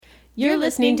You're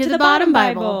listening to The Bottom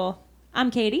Bible.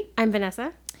 I'm Katie. I'm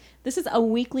Vanessa. This is a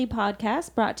weekly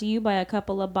podcast brought to you by a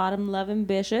couple of bottom-loving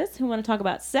bitches who want to talk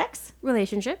about sex,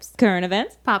 Relationships, current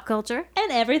events, pop culture, and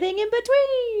everything in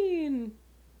between.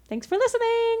 Thanks for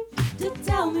listening. To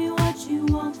tell me what you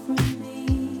want from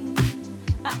me.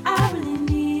 I really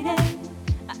need it.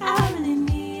 I really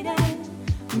need it.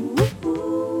 Ooh.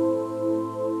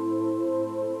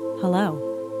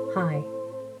 Hello. Hi.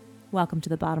 Welcome to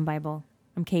The Bottom Bible.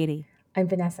 I'm Katie. I'm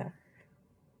Vanessa.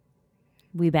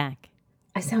 We back.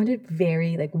 I sounded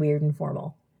very weird and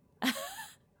formal.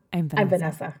 I'm Vanessa. I'm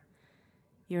Vanessa.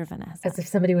 You're Vanessa. As if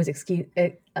somebody was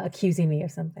accusing me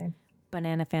of something.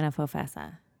 Banana fana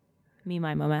fofessa. Me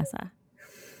my momessa.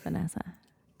 Vanessa.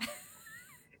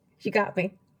 You got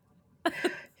me.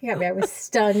 You got me. I was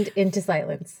stunned into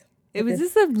silence. It was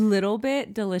just a little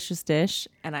bit delicious dish,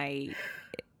 and I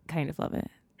kind of love it.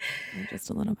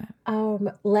 Just a little bit.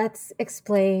 Let's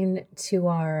explain to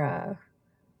our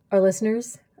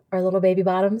listeners, our little baby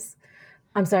bottoms.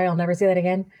 I'm sorry, I'll never say that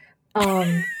again.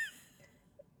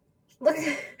 Look,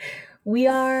 we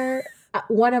are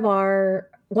one of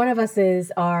us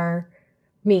is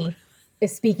me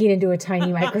is speaking into a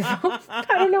tiny microphone. I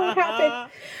don't know what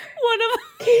happened.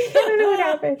 I don't know what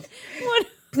happened.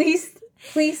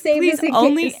 Please save this.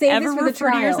 Only save ever this for the refer to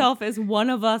trial. yourself as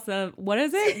one of us. What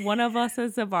is it? One of us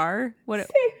is of our.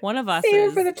 One of us. Save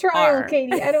is it for the trial, our.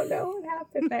 Katie. I don't know what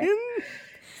happened there.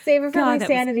 Save it for my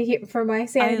sanity. For my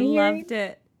sanity I hearing. loved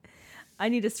it. I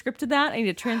need a script of that. I need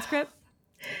a transcript.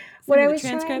 What I was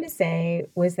trying to say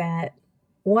was that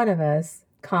one of us,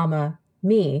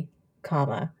 me,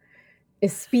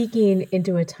 is speaking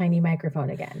into a tiny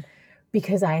microphone again.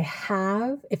 Because I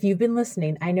have, if you've been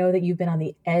listening, I know that you've been on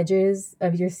the edges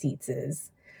of your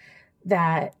seats.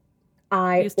 That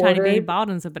Tiny baby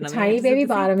bottoms have been on the tiny edges baby of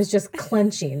the bottoms seat. just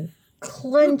clenching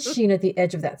at the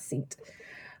edge of that seat,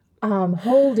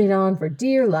 holding on for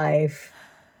dear life.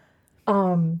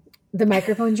 The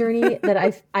microphone journey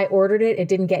that I ordered it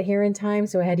didn't get here in time,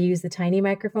 so I had to use the tiny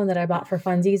microphone that I bought for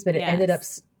funsies, but it ended up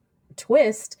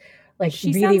twist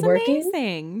She really sounds working.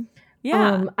 Amazing.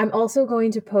 Yeah. I'm also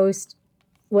going to post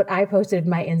what I posted in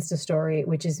my Insta story,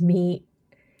 which is me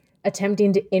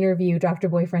attempting to interview Dr.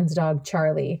 Boyfriend's dog,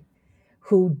 Charlie,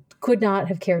 who could not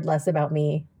have cared less about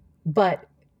me, but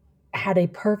had a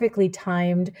perfectly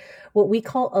timed, what we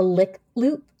call a lick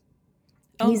loop.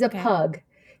 He's a pug.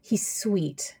 He's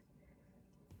sweet.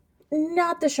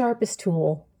 Not the sharpest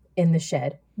tool in the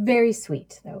shed. Very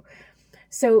sweet, though.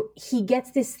 So he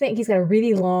gets this thing. He's got a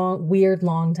really weird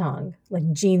long tongue,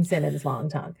 like Gene Simmons' long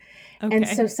tongue. Okay. And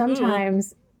so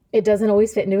sometimes it doesn't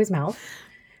always fit into his mouth.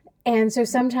 And so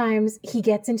sometimes he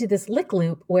gets into this lick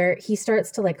loop where he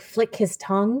starts to flick his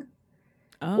tongue.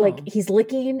 Oh. Like he's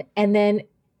licking. And then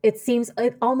it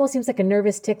almost seems like a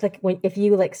nervous tick, like if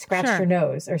you scratch your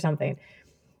nose or something.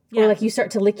 Yeah. Or you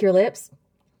start to lick your lips,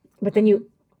 but then you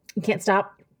can't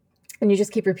stop. And you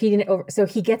just keep repeating it over. So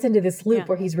he gets into this loop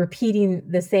where he's repeating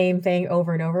the same thing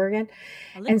over and over again.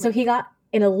 And so he got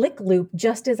in a lick loop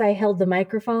just as I held the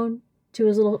microphone to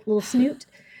his little snoot.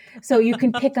 So you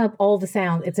can pick up all the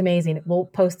sound. It's amazing. We'll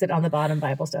post it on the Bottom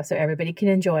Bible stuff so everybody can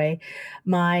enjoy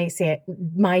my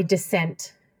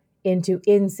descent into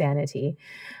insanity.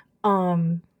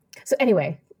 So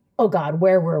anyway, oh God,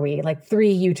 where were we?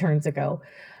 3 U-turns ago.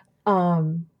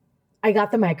 I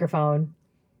got the microphone.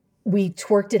 We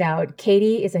twerked it out.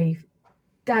 Katie is a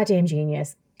goddamn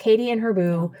genius. Katie and her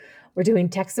boo were doing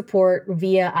tech support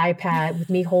via iPad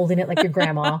with me holding it like your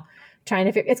grandma, trying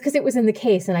to figure. It's because it was in the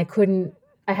case and I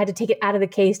had to take it out of the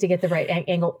case to get the right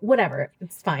angle. Whatever.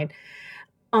 It's fine.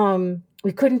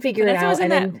 We couldn't figure it out. Was in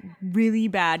that really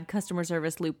bad customer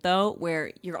service loop though,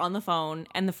 where you're on the phone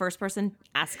and the first person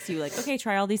asks you okay,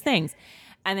 try all these things.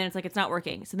 And then it's not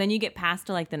working. So then you get passed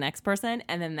to the next person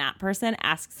and then that person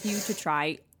asks you to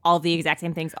try all the exact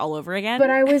same things all over again. But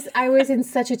I was in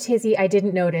such a tizzy, I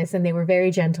didn't notice, and they were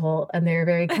very gentle and they were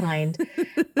very kind.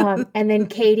 And then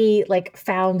Katie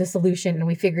found the solution and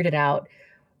we figured it out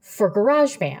for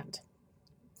GarageBand.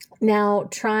 Now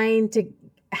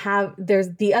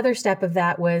there's the other step of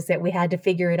that was that we had to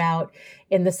figure it out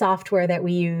in the software that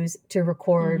we use to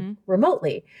record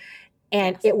remotely.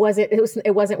 And it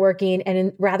wasn't working.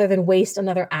 And rather than waste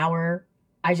another hour,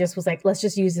 I just was let's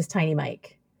just use this tiny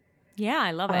mic. Yeah,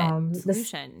 I love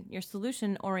it. You're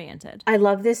solution oriented. I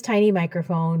love this tiny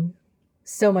microphone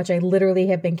so much. I literally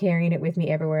have been carrying it with me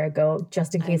everywhere I go,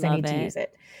 just in case I need to use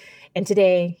it. And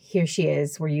today, here she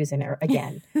is. We're using her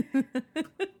again.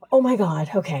 Oh my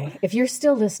God. Okay. If you're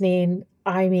still listening,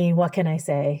 what can I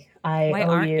say? Why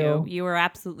aren't you? You are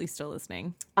absolutely still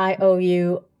listening. I owe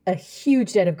you a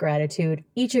huge debt of gratitude.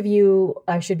 Each of you,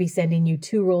 I should be sending you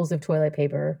 2 rolls of toilet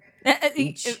paper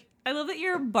each. I love that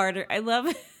you're barter. I love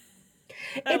it.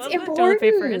 It's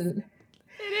important.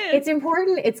 It's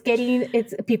important. It's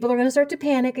people are going to start to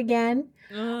panic again.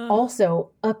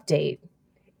 Also, update.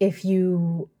 If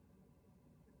you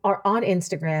are on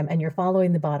Instagram and you're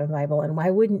following the Bottom Bible, and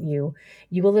why wouldn't you?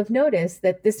 You will have noticed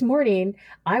that this morning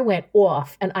I went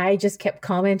off and I just kept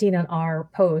commenting on our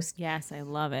post. Yes, I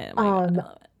love it. Oh my God, I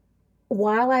love it.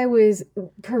 While I was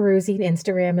perusing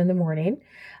Instagram in the morning,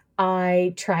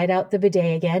 I tried out the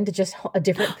bidet again to just a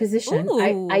different position.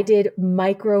 I did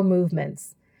micro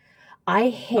movements. I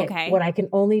hit what I can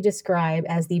only describe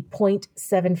as the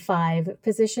 0.75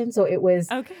 position. So it was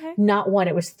not 1,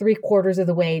 it was 3/4 of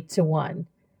the way to 1.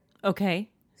 Okay.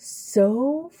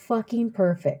 So fucking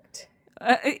perfect.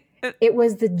 It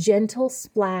was the gentle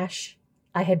splash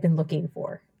I had been looking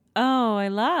for. Oh, I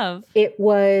love. It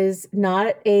was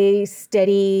not a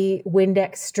steady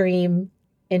Windex stream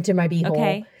into my beehole.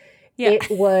 Okay. Yeah.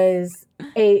 It was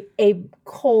a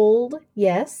cold,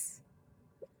 yes,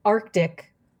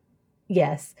 Arctic,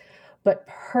 yes, but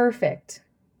perfect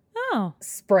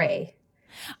spray.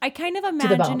 I kind of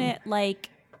imagine it like,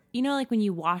 like when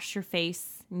you wash your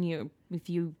face and if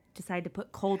you decide to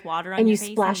put cold water on and your you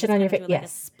face splash it on your face. Yes. Like a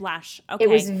splash. Okay. It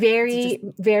was very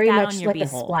much like beehole. a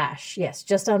splash. Yes.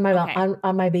 Just on my,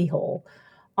 on my beehole,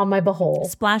 on my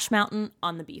behold. Splash mountain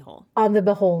on the beehole. On the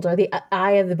beholder, the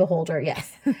eye of the beholder.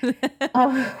 Yes.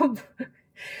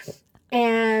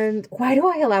 And why do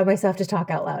I allow myself to talk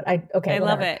out loud? I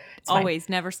love it. Always,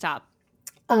 never stop.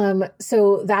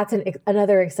 So that's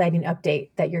another exciting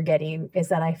update that you're getting is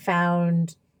that I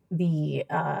found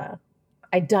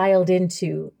I dialed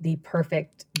into the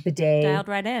perfect bidet. Dialed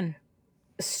right in.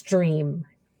 Stream.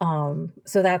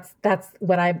 So that's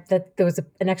what there was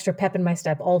an extra pep in my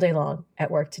step all day long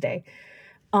at work today.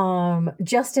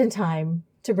 Just in time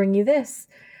to bring you this.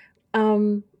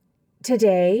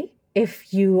 Today,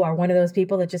 if you are one of those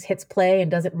people that just hits play and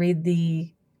doesn't read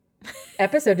the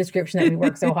episode description that we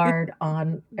work so hard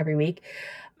on every week,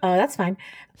 that's fine.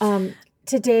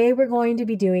 Today we're going to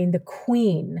be doing the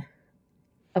queen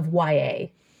of YA,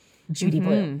 Judy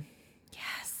Blume.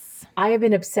 Yes. I have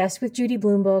been obsessed with Judy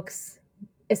Blume books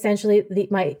essentially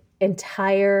my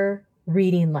entire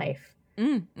reading life.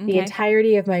 The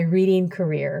entirety of my reading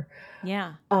career.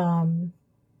 Yeah. Fun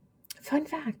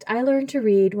fact, I learned to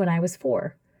read when I was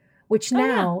 4, which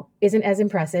now isn't as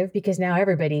impressive because now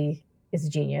everybody is a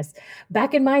genius.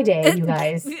 Back in my day, you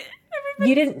guys,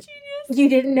 you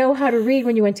didn't know how to read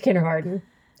when you went to kindergarten.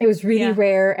 It was really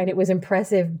rare, and it was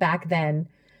impressive back then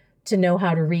to know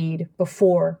how to read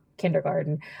before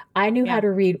kindergarten. I knew how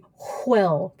to read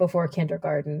well before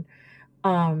kindergarten.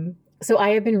 So I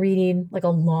have been reading like a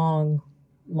long,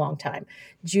 long time.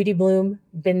 Judy Blume,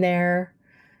 been there.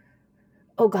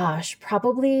 Oh gosh,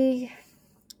 probably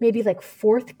maybe like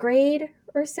 4th grade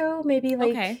or so. Maybe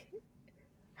like,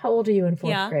 how old are you in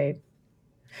 4th grade?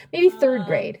 Maybe 3rd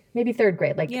grade. Maybe 3rd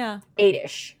grade, like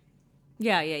 8-ish.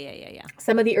 Yeah.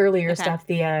 Some of the earlier stuff,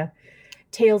 the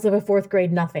Tales of a 4th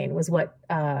Grade Nothing was what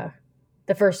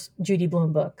the first Judy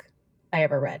Blume book I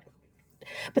ever read.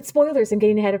 But spoilers, I'm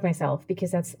getting ahead of myself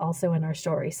because that's also in our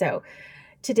story. So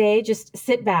today, just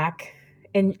sit back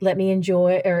and let me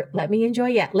enjoy it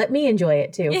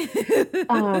too.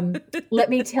 Let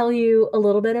me tell you a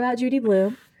little bit about Judy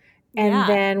Blume. And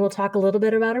then we'll talk a little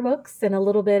bit about her books and a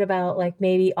little bit about like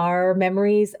maybe our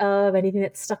memories of anything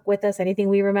that stuck with us, anything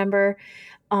we remember.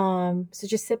 So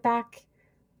just sit back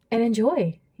and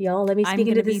enjoy, y'all. Let me speak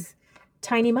into this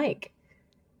tiny mic.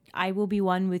 I will be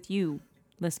one with you,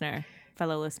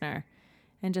 fellow listener,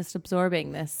 and just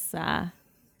absorbing this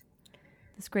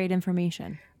great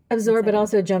information. Absorb, but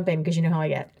also jump in because you know how I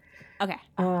get. Okay.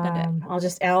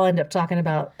 I'll end up talking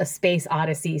about a space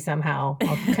odyssey somehow.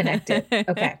 I'll connect it.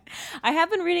 Okay. I have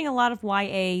been reading a lot of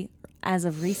YA as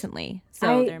of recently,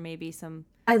 so there may be some.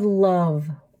 I love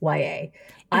YA.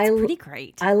 It's pretty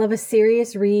great. I love a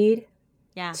serious read.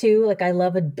 Yeah. Too. Like I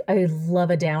love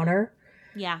a downer.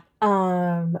 Yeah.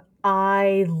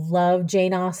 I love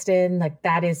Jane Austen. Like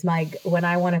that is when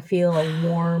I want to feel a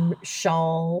warm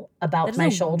shawl about my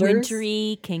shoulders.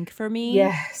 Wintry kink for me.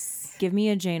 Yes. Give me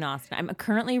a Jane Austen. I'm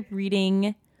currently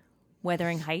reading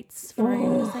Wuthering Heights for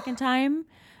the second time.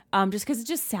 Just because it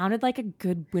just sounded like a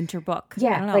good winter book.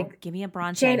 Yeah. I don't know. Like give me a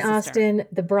Bronte. Jane Austen,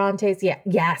 the Brontes. Yeah.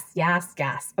 Yes.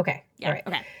 Okay. Yeah. All right.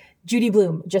 Okay. Judy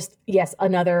Blume. Just, yes,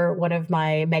 another one of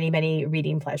my many, many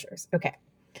reading pleasures. Okay.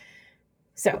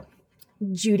 So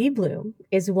Judy Blume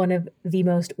is one of the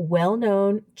most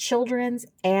well-known children's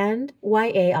and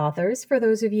YA authors. For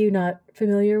those of you not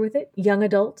familiar with it, young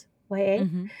adult YA.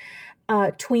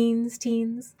 tweens,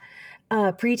 teens,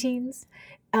 preteens.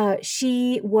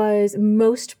 She was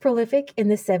most prolific in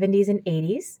the 70s and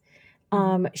 80s.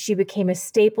 She became a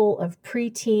staple of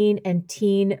preteen and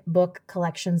teen book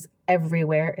collections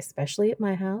everywhere, especially at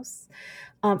my house.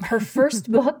 Her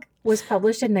first book was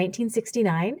published in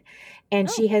 1969, and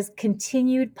she has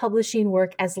continued publishing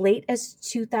work as late as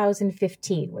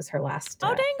 2015 was her last. Oh,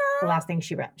 dang girl. The last thing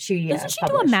she read. Doesn't she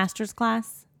published. do a master's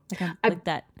class? Like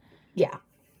that? Yeah.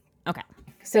 Okay.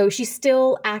 So she's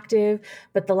still active,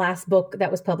 but the last book that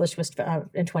was published was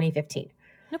in 2015.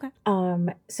 Okay.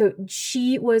 So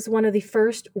she was one of the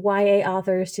first YA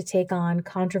authors to take on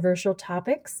controversial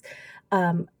topics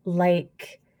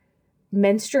like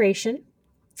menstruation,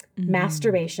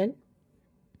 masturbation,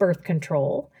 birth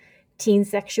control, teen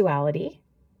sexuality,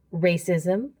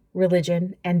 racism,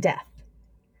 religion, and death.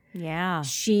 Yeah.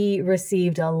 She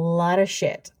received a lot of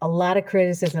shit, a lot of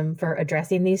criticism for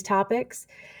addressing these topics.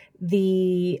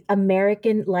 The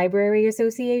American Library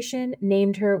Association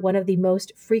named her one of the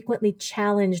most frequently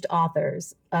challenged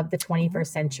authors of the 21st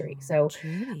century. So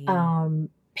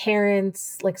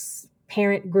parents, like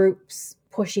parent groups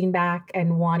pushing back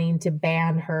and wanting to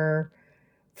ban her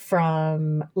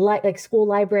from like school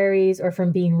libraries or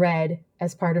from being read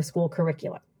as part of school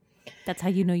curriculum. That's how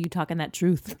you know you talking that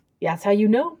truth. Yeah, that's how you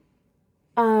know.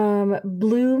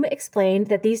 Blume explained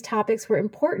that these topics were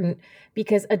important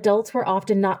because adults were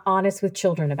often not honest with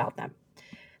children about them.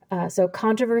 So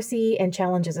controversy and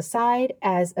challenges aside,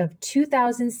 as of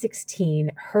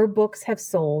 2016, her books have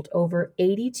sold over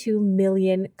 82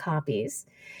 million copies.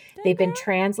 They've been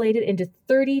translated into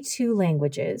 32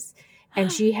 languages,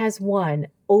 and she has won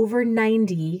over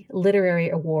 90 literary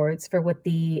awards for what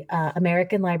the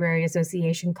American Library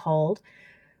Association called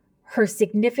her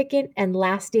significant and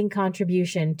lasting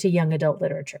contribution to young adult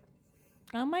literature.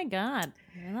 Oh my God.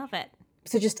 I love it.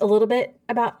 So just a little bit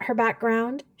about her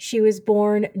background. She was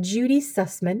born Judy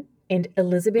Sussman in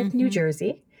Elizabeth, New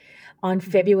Jersey on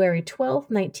February 12th,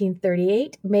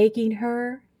 1938, making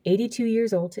her 82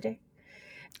 years old today.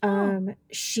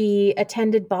 She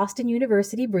attended Boston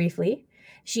University briefly.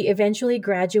 She eventually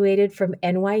graduated from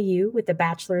NYU with a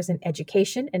bachelor's in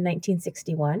education in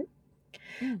 1961.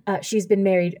 She's been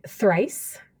married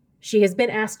thrice. She has been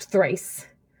asked thrice.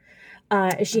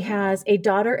 She has a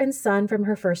daughter and son from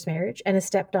her first marriage and a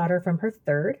stepdaughter from her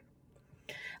third.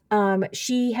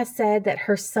 She has said that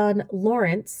her son,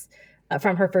 Lawrence,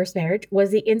 from her first marriage, was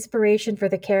the inspiration for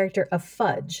the character of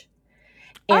Fudge.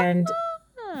 And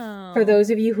for those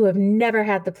of you who have never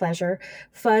had the pleasure,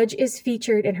 Fudge is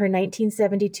featured in her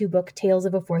 1972 book, Tales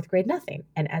of a Fourth Grade Nothing.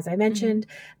 And as I mentioned,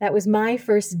 that was my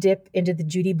first dip into the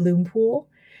Judy Blume pool.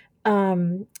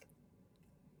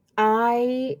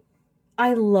 I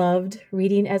loved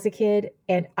reading as a kid,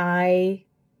 and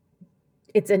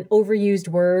it's an overused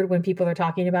word when people are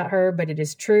talking about her, but it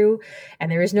is true,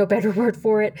 and there is no better word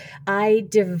for it. I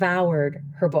devoured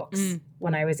her books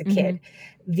when I was a kid.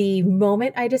 The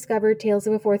moment I discovered Tales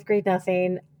of a Fourth Grade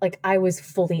Nothing, like I was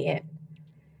fully in.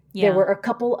 Yeah. There were a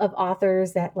couple of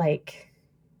authors that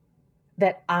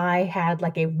I had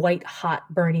like a white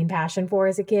hot burning passion for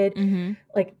as a kid.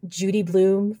 Like Judy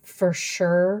Blume for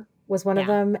sure was one of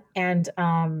them. And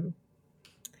oh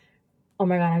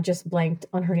my God, I just blanked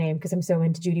on her name because I'm so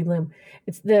into Judy Blume.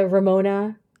 It's the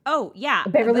Ramona. Oh yeah.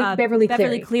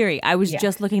 Beverly Cleary. I was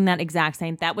just looking that exact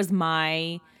same. That was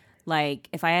my, like,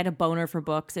 if I had a boner for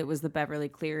books, it was the Beverly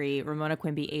Cleary, Ramona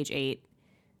Quimby, age 8.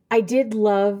 I did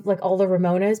love like all the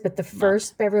Ramonas, but the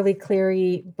first Beverly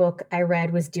Cleary book I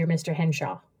read was Dear Mr.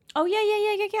 Henshaw. Oh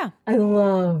yeah. I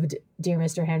loved Dear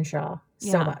Mr. Henshaw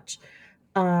so much.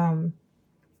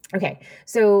 Okay,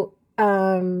 so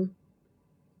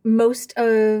most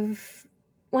of,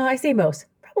 well, I say most,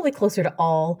 probably closer to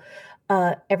all,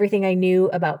 everything I knew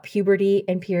about puberty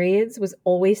and periods was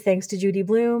always thanks to Judy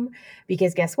Blume,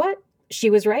 because guess what? She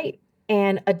was right.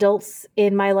 And adults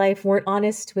in my life weren't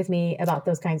honest with me about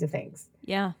those kinds of things.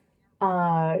 Yeah.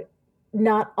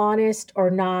 Not honest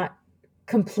or not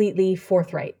completely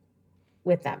forthright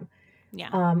with them.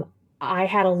 Yeah. I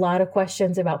had a lot of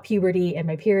questions about puberty and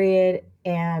my period,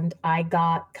 and I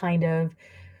got kind of,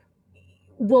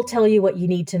 we'll tell you what you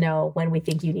need to know when we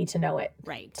think you need to know it.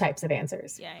 Right. Types of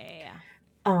answers. Yeah.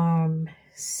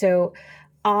 So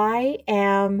I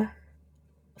am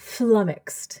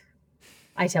flummoxed,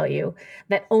 I tell you,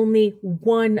 that only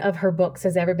one of her books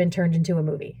has ever been turned into a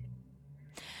movie.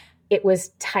 It was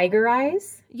Tiger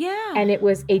Eyes. Yeah. And it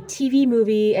was a TV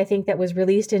movie, I think, that was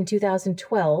released in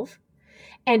 2012.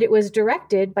 And it was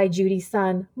directed by Judy's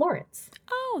son, Lawrence.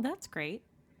 Oh, that's great.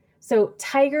 So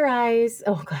Tiger Eyes,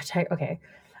 oh God, okay.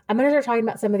 I'm going to start talking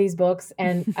about some of these books,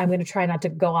 and I'm going to try not to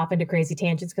go off into crazy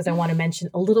tangents because I want to mention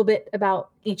a little bit about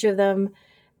each of them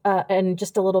and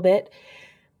just a little bit.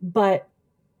 But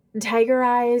Tiger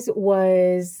Eyes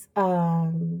was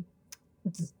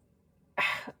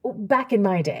back in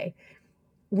my day.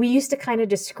 We used to kind of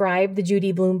describe the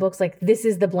Judy Blume books like this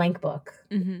is the blank book,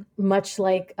 much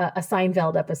like a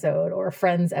Seinfeld episode or a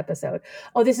Friends episode.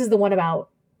 Oh, this is the one about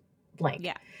blank.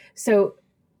 Yeah. So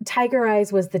Tiger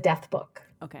Eyes was the death book.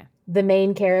 Okay. The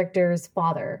main character's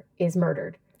father is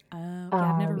murdered. Okay,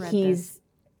 I've never read this.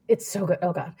 It's so good.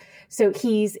 Oh God. So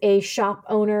he's a shop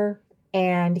owner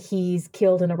and he's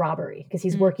killed in a robbery because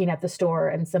he's working at the store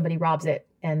and somebody robs it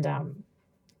and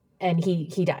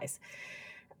he dies.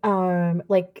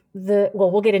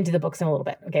 We'll get into the books in a little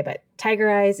bit. Okay. But Tiger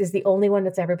Eyes is the only one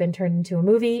that's ever been turned into a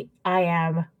movie. I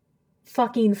am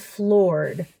fucking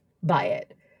floored by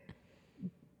it.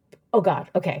 Oh God.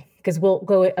 Okay. Because we'll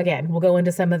go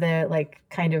into some of the like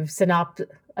kind of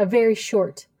very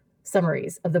short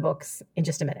summaries of the books in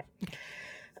just a minute.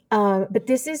 But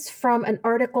this is from an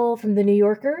article from the New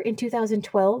Yorker in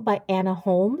 2012 by Anna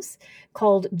Holmes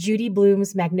called Judy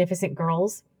Blume's Magnificent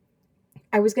Girls.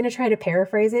 I was going to try to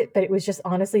paraphrase it, but it was just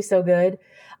honestly so good.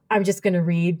 I'm just going to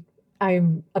read. I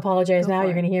apologize now.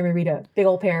 You're going to hear me read a big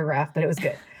old paragraph, but it was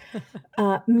good.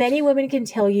 Many women can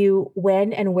tell you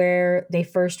when and where they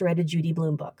first read a Judy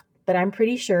Blume book, but I'm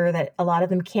pretty sure that a lot of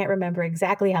them can't remember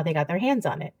exactly how they got their hands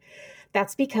on it.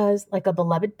 That's because, like a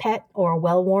beloved pet or a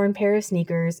well-worn pair of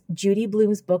sneakers, Judy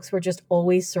Blume's books were just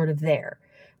always sort of there,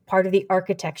 part of the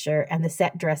architecture and the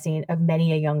set dressing of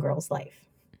many a young girl's life.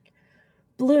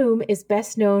 Blume is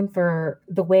best known for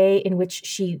the way in which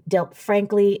she dealt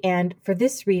frankly and, for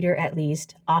this reader at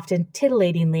least, often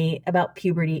titillatingly about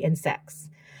puberty and sex,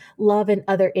 love and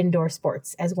other indoor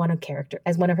sports, as one of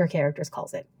her characters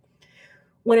calls it.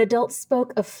 When adults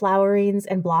spoke of flowerings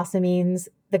and blossomings,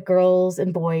 the girls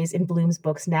and boys in Blume's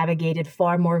books navigated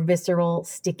far more visceral,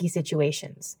 sticky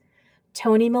situations.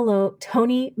 Tony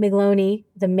Miglone,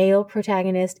 the male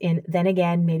protagonist in Then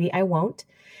Again, Maybe I Won't,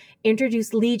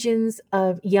 introduced legions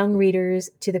of young readers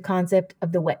to the concept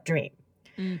of the wet dream.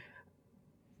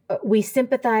 We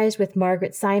sympathized with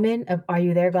Margaret Simon of Are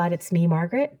You There, God? It's Me,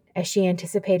 Margaret, as she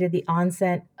anticipated the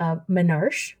onset of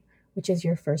menarche, which is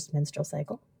your first menstrual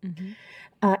cycle,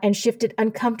 and shifted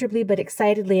uncomfortably but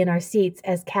excitedly in our seats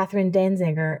as Catherine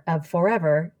Danziger of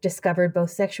Forever discovered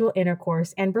both sexual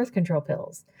intercourse and birth control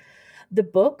pills. The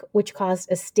book, which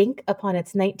caused a stink upon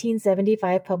its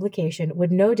 1975 publication,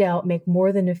 would no doubt make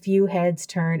more than a few heads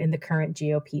turn in the current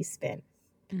GOP spin.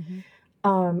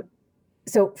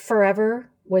 So Forever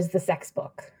was the sex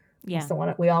book. Yeah. That's the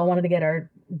one we all wanted to get our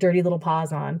dirty little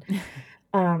paws on.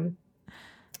 And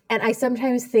I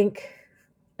sometimes think,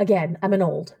 again, I'm an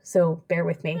old, so bear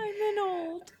with me.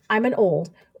 I'm an old,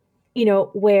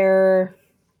 where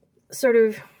sort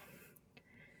of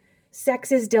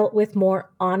sex is dealt with more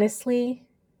honestly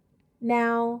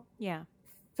now. Yeah.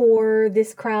 For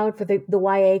this crowd, for the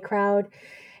YA crowd,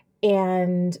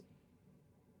 and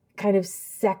kind of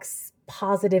sex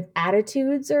positive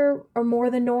attitudes are more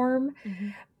the norm.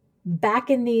 Back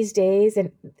in these days,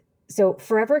 and so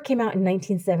Forever came out in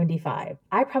 1975.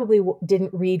 I probably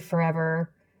didn't read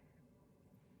Forever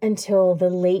until the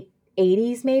late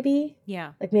 80s, maybe.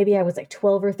 Yeah. Like maybe I was like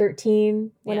 12 or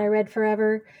 13 when I read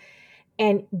Forever.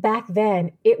 And back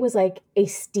then, it was like a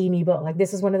steamy book. Like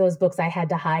this was one of those books I had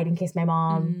to hide in case my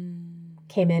mom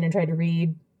came in and tried to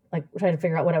read, like try to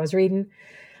figure out what I was reading.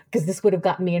 Because this would have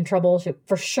gotten me in trouble. She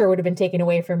for sure would have been taken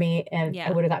away from me, and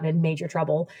I would have gotten in major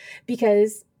trouble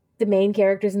because the main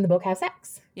characters in the book have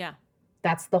sex. Yeah.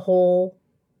 That's the whole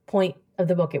point of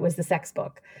the book. It was the sex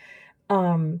book.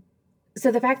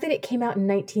 So the fact that it came out in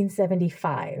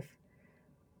 1975,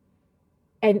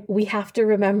 and we have to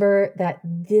remember that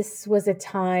this was a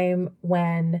time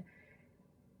when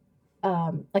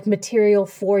like material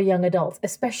for young adults,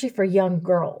 especially for young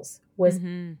girls, was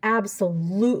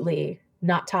absolutely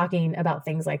not talking about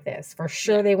things like this. For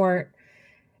sure they weren't.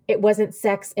 It wasn't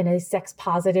sex in a sex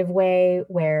positive way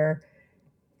where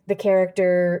the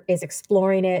character is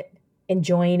exploring it,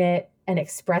 enjoying it, and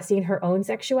expressing her own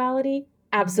sexuality.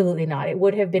 Absolutely not. It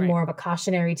would have been more of a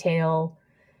cautionary tale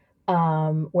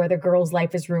where the girl's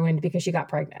life is ruined because she got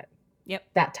pregnant. Yep.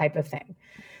 That type of thing.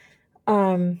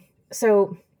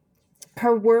 So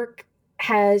her work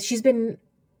she's been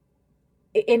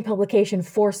in publication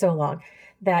for so long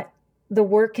that the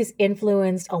work has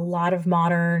influenced a lot of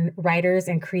modern writers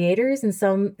and creators, and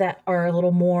some that are a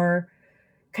little more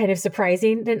kind of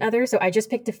surprising than others. So I just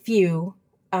picked a few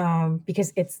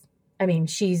because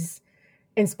she's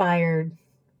inspired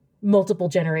multiple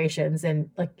generations, and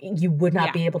like you would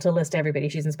not be able to list everybody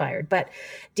she's inspired. But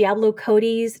Diablo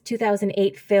Cody's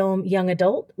 2008 film Young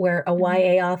Adult, where a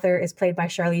YA author is played by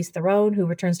Charlize Theron, who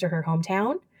returns to her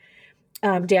hometown.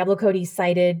 Diablo Cody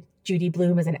cited Judy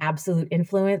Blume as an absolute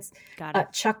influence. Got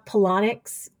it. Chuck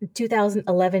Palahniuk's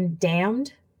 2011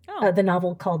 Damned, the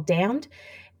novel called Damned.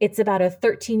 It's about a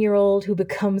 13-year-old who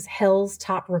becomes hell's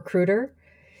top recruiter.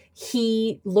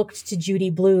 He looked to Judy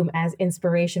Blume as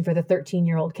inspiration for the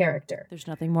 13-year-old character. There's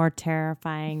nothing more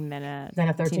terrifying than a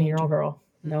 13-year-old girl.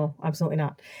 No, absolutely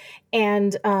not.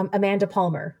 And Amanda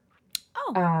Palmer.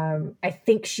 I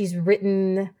think she's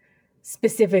written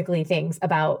specifically things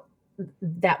about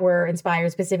that were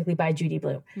inspired specifically by Judy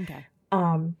Blume. Okay.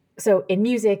 So in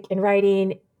music, in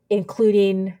writing,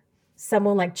 including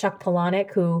someone like Chuck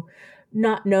Palahniuk, who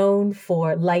not known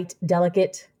for light,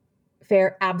 delicate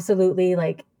fare, absolutely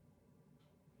like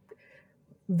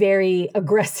very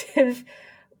aggressive,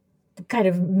 kind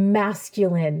of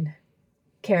masculine,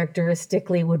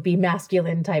 characteristically would be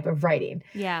masculine type of writing.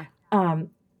 Yeah.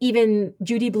 Even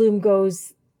Judy Blume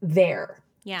goes there.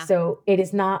 Yeah. So it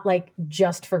is not like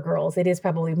just for girls. It is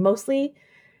probably mostly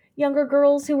younger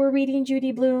girls who were reading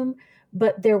Judy Blume,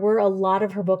 but there were a lot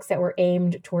of her books that were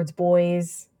aimed towards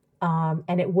boys.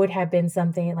 And it would have been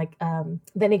something like,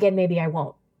 Then Again, Maybe I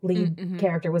Won't. Lead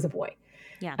character was a boy.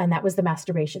 Yeah. And that was the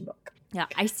masturbation book. Yeah.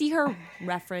 I see her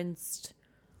referenced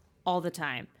all the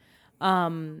time.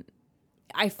 There's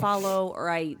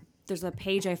a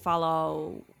page I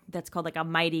follow that's called like A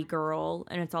Mighty Girl,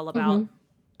 and it's all about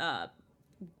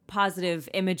positive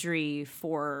imagery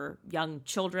for young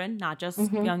children, not just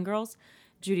young girls.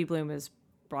 Judy Blume is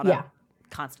brought up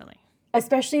constantly.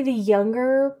 Especially the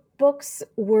younger books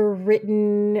were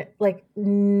written like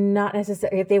not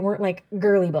necessarily, they weren't like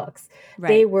girly books. Right.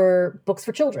 They were books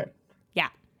for children. Yeah.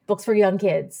 Books for young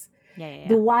kids. Yeah.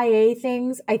 The YA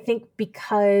things, I think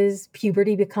because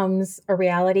puberty becomes a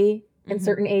reality in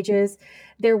certain ages,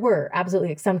 there were absolutely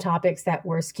like some topics that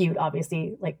were skewed,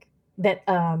 obviously, like that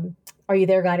Are You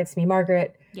There, God? It's Me,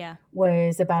 Margaret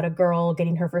was about a girl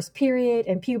getting her first period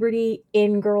and puberty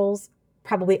in girls,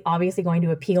 probably obviously going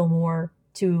to appeal more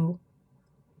to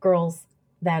girls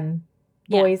than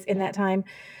boys in that time.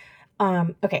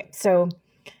 Okay, so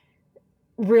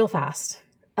real fast.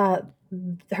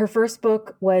 Her first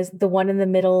book was The One in the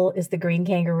Middle is the Green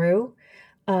Kangaroo,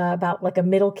 about like a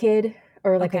middle kid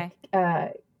or like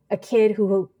a kid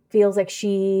who feels like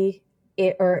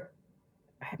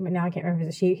now I can't remember if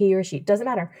it's he or she. Doesn't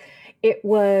matter. It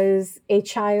was a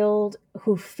child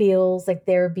who feels like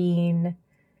they're being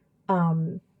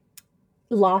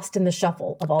lost in the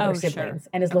shuffle of all their siblings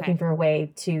and is looking for a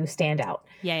way to stand out.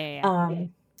 Iggy's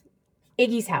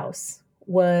House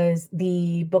was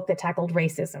the book that tackled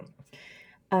racism.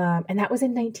 And that was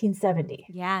in 1970.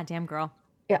 Yeah, damn girl.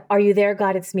 Yeah, Are You There,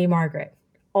 God? It's Me, Margaret.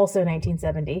 Also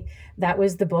 1970. That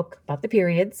was the book about the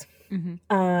periods.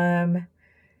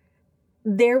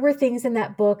 There were things in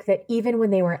that book that even when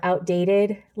they were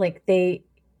outdated, like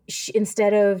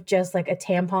instead of just like a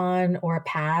tampon or a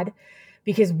pad,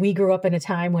 because we grew up in a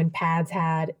time when pads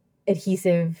had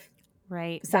adhesive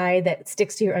side that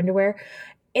sticks to your underwear.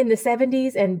 In the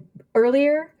 70s and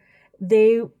earlier,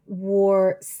 they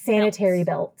wore sanitary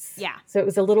belts. Yeah. So it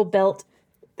was a little belt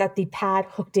that the pad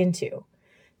hooked into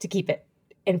to keep it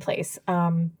in place.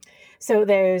 So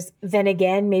there's Then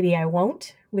Again, Maybe I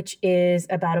Won't, which is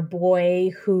about a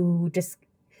boy who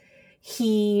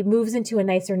he moves into a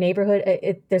nicer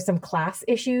neighborhood. There's some class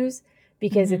issues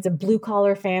because it's a blue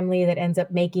collar family that ends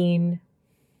up making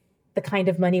the kind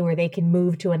of money where they can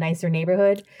move to a nicer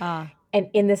neighborhood. And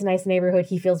in this nice neighborhood,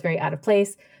 he feels very out of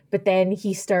place. But then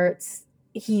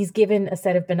he's given a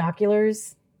set of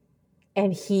binoculars,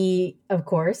 and he, of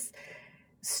course,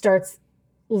 starts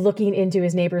looking into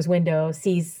his neighbor's window,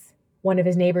 sees one of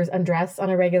his neighbors undress on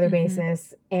a regular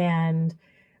basis, and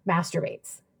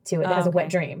masturbates to it. Has a wet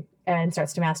dream and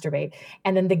starts to masturbate.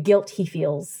 And then the guilt he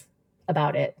feels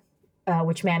about it,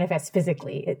 which manifests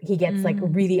physically. He gets like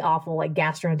really awful like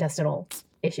gastrointestinal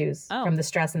issues from the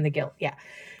stress and the guilt. Yeah.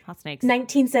 Hot snakes.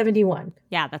 1971.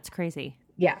 Yeah, that's crazy.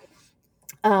 Yeah.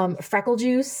 Freckle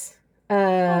Juice.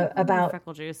 About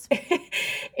freckle juice.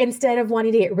 Instead of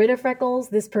wanting to get rid of freckles,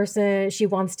 this person, she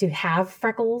wants to have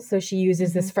freckles. So she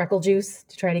uses this freckle juice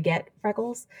to try to get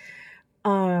freckles.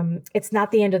 It's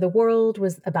Not the End of the World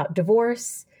was about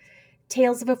divorce.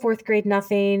 Tales of a Fourth Grade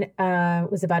Nothing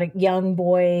was about a young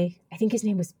boy. I think his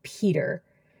name was Peter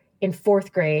in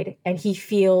fourth grade. And he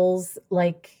feels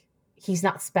like he's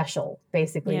not special,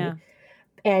 basically. Yeah.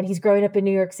 And he's growing up in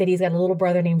New York City. He's got a little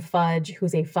brother named Fudge,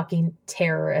 who's a fucking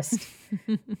terrorist.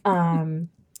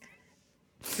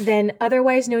 Then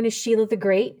otherwise known as Sheila the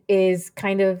Great is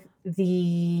kind of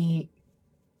the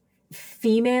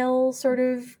female sort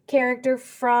of character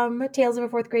from Tales of a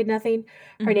Fourth Grade Nothing.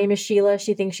 Her name is Sheila.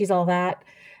 She thinks she's all that.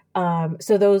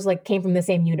 So those like came from the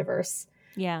same universe.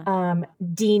 Yeah.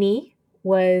 Deanie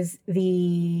was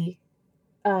the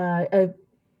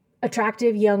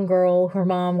attractive young girl. Her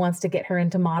mom wants to get her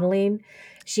into modeling.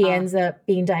 She ends up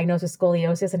being diagnosed with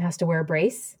scoliosis and has to wear a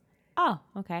brace. Oh,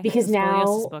 okay. Because The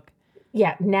scoliosis now, book.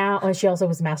 yeah, now, and she also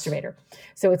was a masturbator.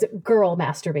 So it's a girl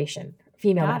masturbation,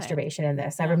 female Got it. masturbation in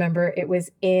this. I remember it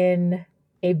was in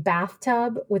a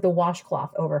bathtub with a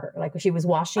washcloth over her. Like she was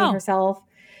washing herself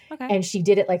Okay. and she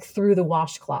did it like through the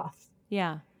washcloth.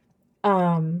 Yeah.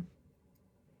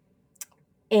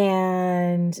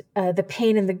 And The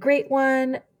Pain and the Great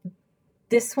One,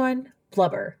 this one,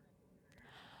 Blubber.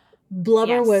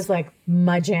 Blubber Yes. was like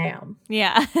my jam.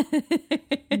 Yeah.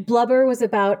 Blubber was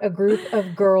about a group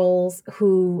of girls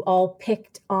who all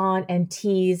picked on and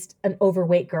teased an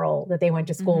overweight girl that they went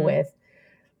to school with.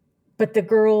 But the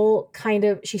girl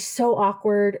she's so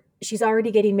awkward. She's already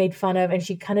getting made fun of and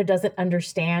she kind of doesn't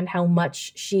understand how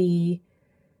much she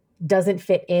doesn't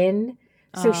fit in.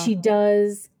 So she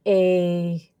does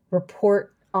a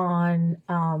report on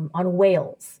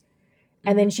whales.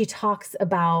 And then she talks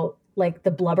about like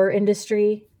the blubber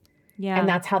industry. Yeah. And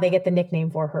that's how they get the nickname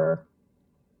for her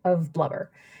of Blubber.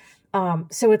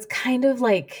 So it's kind of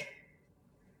like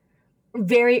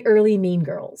very early Mean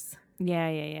Girls.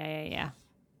 Yeah.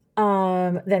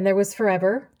 Then there was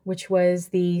Forever, which was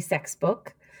the sex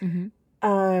book.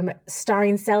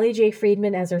 Starring Sally J.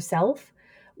 Friedman as herself,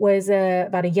 was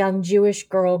about a young Jewish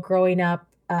girl growing up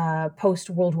post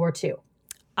World War II.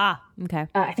 Ah, okay.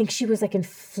 I think she was like in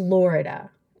Florida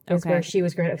is Okay. where she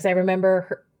was growing up. Because I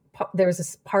remember there was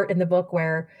this part in the book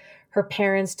where her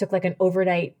parents took like an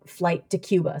overnight flight to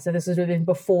Cuba. So this would have been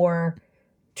before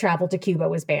travel to Cuba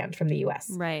was banned from the U.S.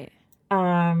 Right.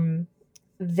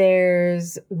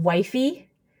 There's Wifey,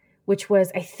 which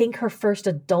was, I think, her first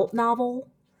adult novel.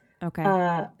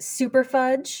 Okay. Super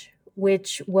Fudge,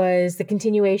 which was the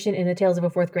continuation in the Tales of a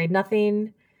Fourth Grade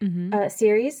Nothing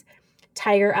series.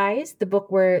 Tiger Eyes, the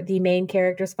book where the main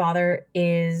character's father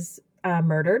is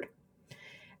murdered.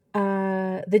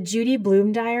 The Judy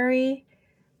Blume Diary,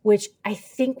 which I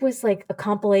think was like a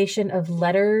compilation of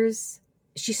letters.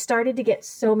 She started to get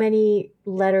so many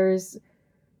letters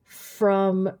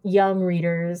from young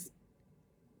readers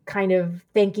kind of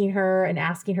thanking her and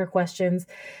asking her questions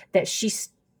that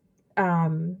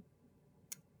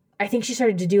I think she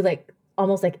started to do like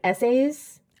almost like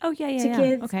essays Oh, yeah. to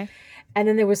kids. Okay. And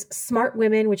then there was Smart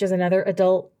Women, which is another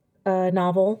adult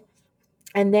novel.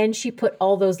 And then she put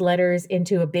all those letters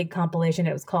into a big compilation.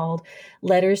 It was called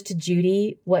Letters to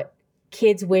Judy, What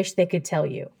Kids Wish They Could Tell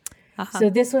You.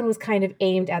 So this one was kind of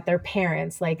aimed at their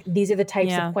parents. Like, these are the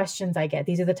types of questions I get.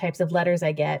 These are the types of letters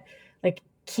I get. Like,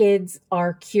 kids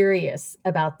are curious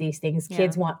about these things.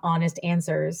 Kids want honest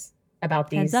answers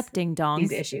about Hands up, ding dongs.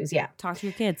 these issues. Yeah. Talk to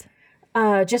your kids.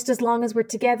 Just As Long as We're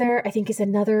Together, I think, is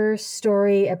another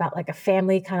story about like a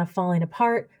family kind of falling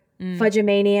apart.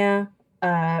 Fudgemania.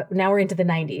 Now we're into the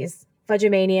 90s.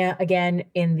 Fudgemania, again,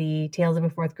 in the Tales of a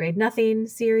Fourth Grade Nothing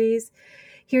series.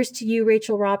 Here's to You,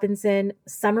 Rachel Robinson.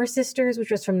 Summer Sisters,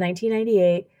 which was from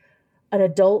 1998, an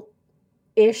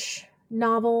adult-ish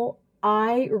novel.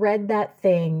 I read that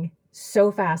thing so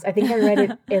fast. I think I read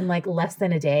it in like less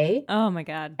than a day. Oh, my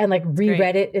God. And like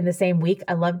reread it in the same week.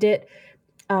 I loved it.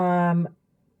 It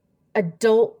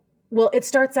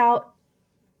starts out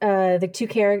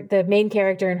the main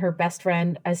character and her best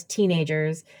friend as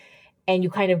teenagers, and you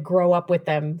kind of grow up with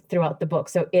them throughout the book.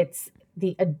 So it's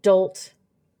the adult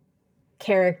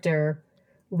character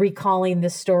recalling the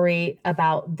story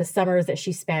about the summers that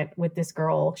she spent with this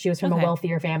girl. She was from a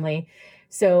wealthier family.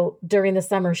 So during the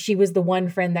summer, she was the one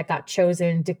friend that got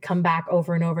chosen to come back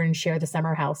over and over and share the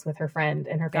summer house with her friend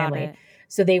and her family.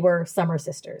 So they were summer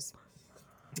sisters.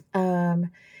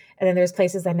 And then there's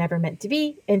Places I Never Meant to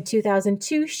Be. In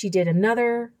 2002, she did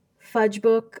another fudge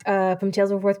book from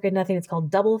Tales of a Fourth Grade Nothing. It's called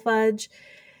Double Fudge.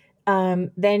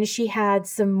 Then she had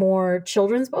some more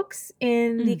children's books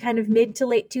in the kind of mid to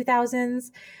late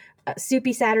 2000s.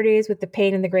 Soupy Saturdays with The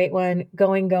Pain and the Great One.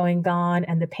 Going, Going, Gone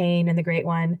and The Pain and the Great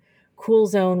One. Cool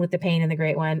Zone with The Pain and the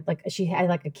Great One. Like, she had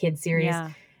like a kid's series. Yeah.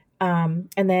 And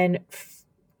then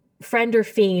Friend or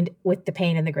Fiend with The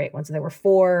Pain and the Great One. So there were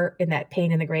 4 in that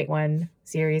Pain and the Great One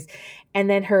series. And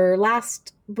then her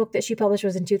last book that she published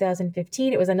was in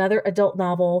 2015. It was another adult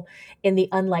novel in The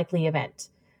Unlikely Event.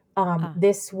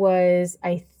 This was,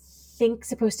 I think,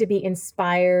 supposed to be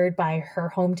inspired by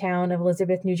her hometown of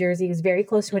Elizabeth, New Jersey. It was very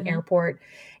close to an airport,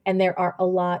 and there are a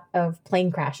lot of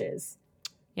plane crashes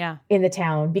Yeah. in the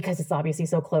town because it's obviously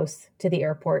so close to the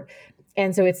airport.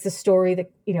 And so it's the story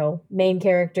that, main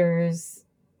characters,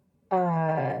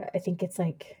 I think it's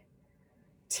like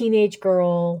teenage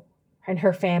girl and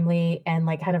her family and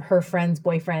like kind of her friend's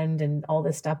boyfriend and all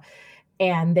this stuff.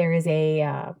 And there is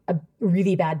a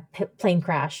really bad plane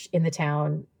crash in the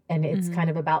town. And it's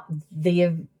kind of about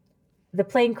the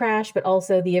plane crash, but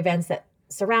also the events that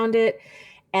surround it.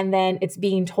 And then it's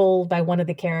being told by one of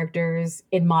the characters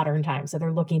in modern times. So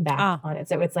they're looking back on it.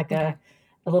 So it's like a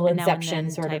little Inception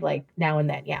sort of like now and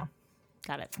then. Yeah.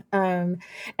 Got it. And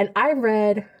I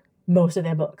read most of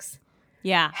their books.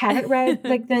 Yeah. Haven't read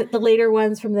like the later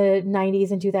ones from the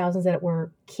 90s and 2000s that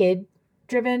were kid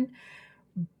driven.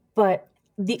 But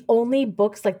the only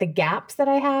books, like the gaps that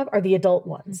I have are the adult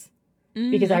ones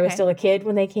because I was still a kid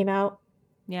when they came out.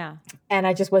 Yeah. And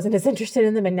I just wasn't as interested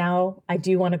in them. And now I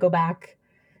do want to go back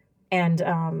and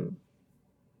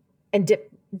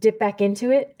dip back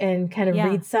into it and kind of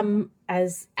read some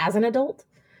as an adult.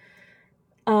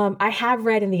 I have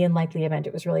read In the Unlikely Event.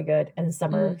 It was really good. And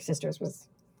Summer Sisters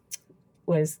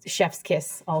was chef's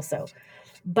kiss also.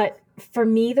 But for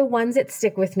me, the ones that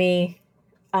stick with me,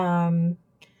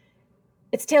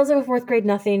 it's Tales of a Fourth Grade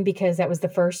Nothing because that was the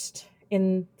first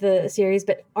in the series.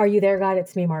 But Are You There, God?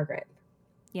 It's Me, Margaret.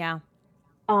 Yeah.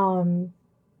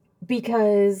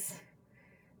 Because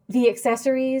the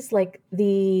accessories, like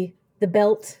the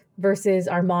belt versus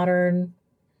our modern,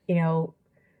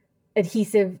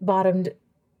 adhesive bottomed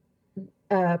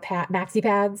maxi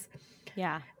pads.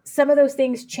 Yeah. Some of those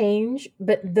things change,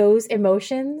 but those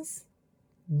emotions,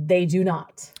 they do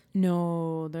not.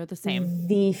 No, they're the same.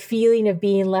 The feeling of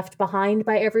being left behind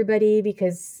by everybody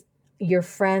because your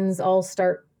friends all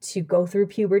start to go through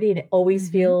puberty and it always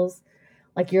feels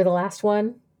like you're the last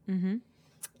one.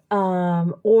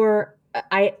 Or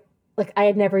I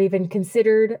had never even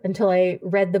considered until I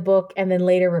read the book and then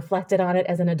later reflected on it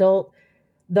as an adult,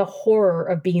 the horror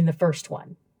of being the first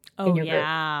one. Oh,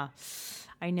 yeah. Group.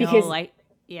 I know.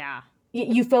 Because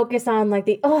you focus on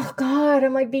like oh God,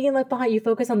 I'm like being left behind. You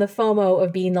focus on the FOMO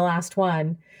of being the last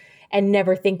one and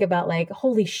never think about like,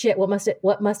 holy shit, what must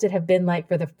it have been like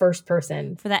for the first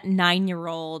person? For that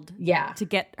 9-year-old. Yeah. To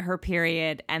get her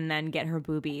period and then get her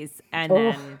boobies. And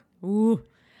then,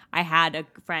 I had a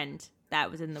friend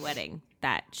that was in the wedding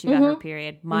that she got her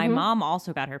period. My mom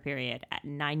also got her period at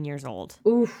 9 years old.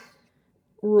 Ooh,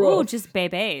 just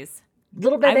babies.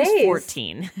 Little babies. I was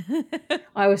 14.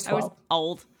 I was 12. I was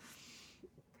old.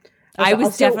 I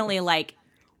was definitely like,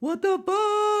 what the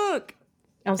fuck?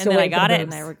 And then I got it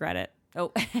and I regret it.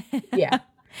 Oh. Yeah.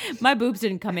 My boobs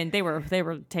didn't come in. They were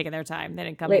taking their time. They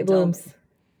didn't come late in blooms.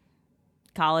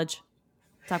 College.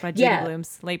 Talk about Judy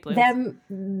Blooms. Late blooms.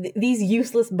 These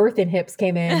useless birthing hips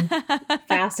came in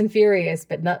fast and furious,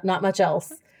 but not much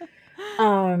else.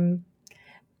 The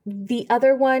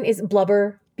other one is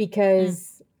blubber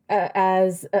because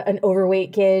as an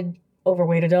overweight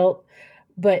adult,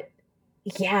 but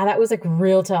yeah, that was like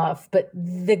real tough. But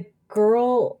the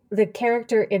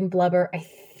character in Blubber, I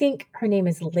think her name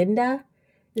is Linda,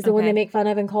 is the one they make fun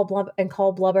of and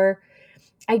call Blubber.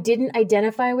 I didn't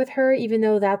identify with her, even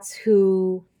though that's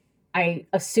who I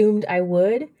assumed I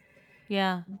would.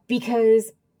 Yeah.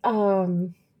 Because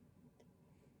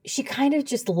she kind of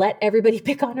just let everybody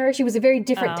pick on her. She was a very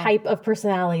different type of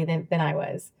personality than I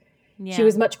was. Yeah. She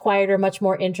was much quieter, much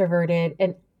more introverted.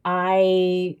 And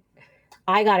I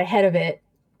got ahead of it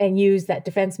and used that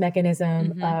defense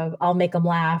mechanism of I'll make them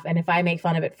laugh. And if I make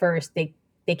fun of it first, they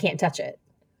can't touch it.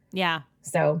 Yeah.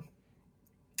 So,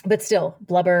 but still,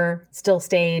 Blubber still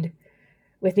stayed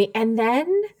with me. And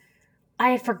then I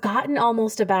had forgotten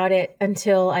almost about it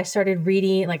until I started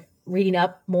reading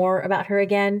up more about her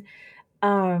again.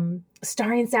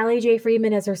 Starring Sally J.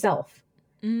 Freeman as herself.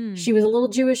 She was a little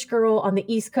Jewish girl on the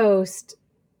East Coast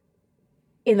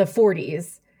in the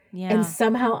 40s. Yeah. And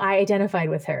somehow I identified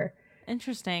with her.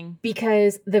 Interesting.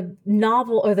 Because the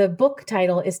novel or the book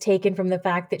title is taken from the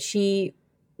fact that she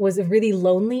was really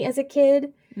lonely as a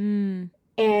kid. And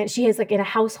she has like in a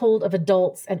household of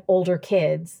adults and older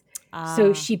kids.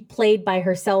 So she played by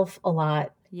herself a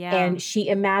lot. Yeah. And she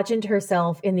imagined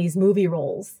herself in these movie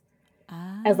roles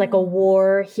as like a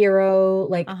war hero,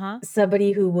 like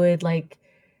somebody who would like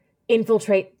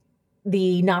infiltrate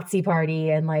the Nazi party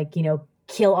and like,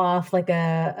 kill off like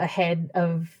a head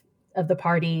of the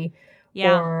party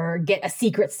or get a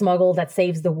secret smuggle that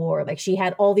saves the war. Like she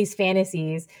had all these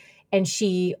fantasies and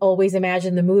she always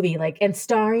imagined the movie like, and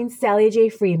starring Sally J.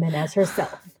 Freeman as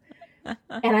herself.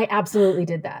 And I absolutely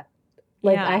did that.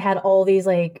 Like I had all these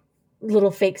like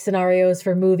little fake scenarios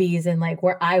for movies and like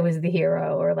where I was the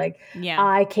hero or like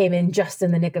I came in just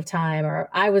in the nick of time or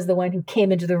I was the one who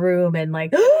came into the room and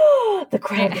like the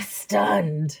crowd is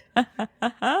stunned.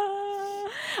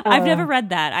 I've never read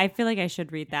that. I feel like I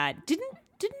should read that. Didn't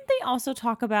they also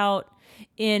talk about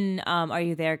in Are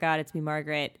You There, God? It's Me,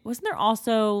 Margaret? Wasn't there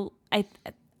also I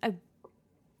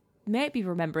might be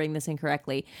remembering this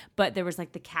incorrectly, but there was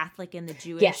like the Catholic and the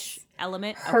Jewish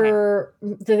element.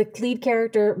 The lead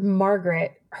character,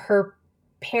 Margaret, her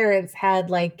parents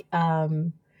had like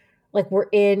were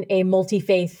in a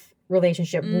multi-faith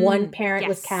relationship. One parent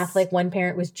was Catholic, one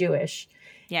parent was Jewish.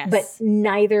 Yes. But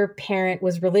neither parent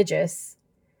was religious.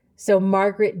 So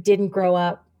Margaret didn't grow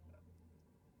up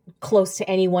close to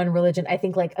any one religion. I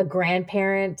think like a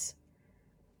grandparent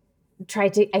I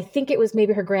think it was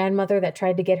maybe her grandmother that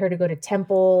tried to get her to go to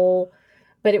temple,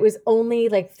 but it was only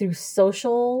like through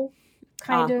social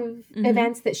kind of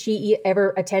events that she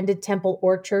ever attended temple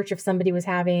or church if somebody was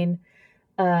having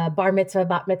a bar mitzvah,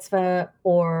 bat mitzvah,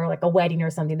 or like a wedding or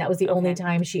something. That was the only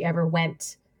time she ever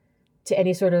went to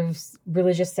any sort of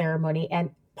religious ceremony.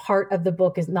 And part of the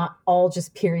book is not all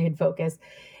just period focus.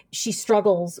 She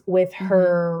struggles with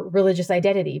her religious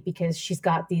identity because she's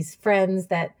got these friends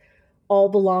that all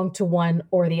belong to one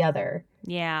or the other.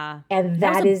 Yeah. And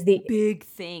that is the big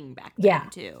thing back then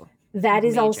too. That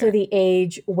is also the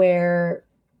age where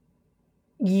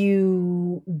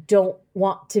you don't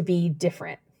want to be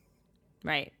different.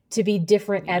 Right. To be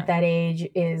different at that age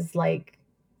is like,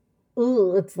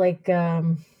 ooh, it's like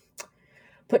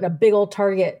putting a big old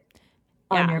target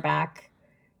on your back.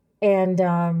 And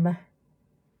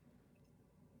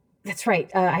that's right.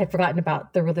 I had forgotten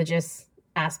about the religious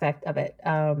aspect of it.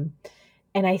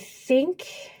 And I think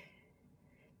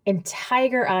in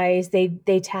Tiger Eyes,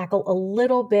 they tackle a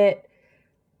little bit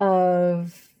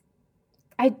of,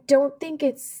 I don't think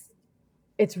it's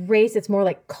race, it's more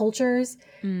like cultures,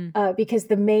 because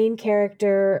the main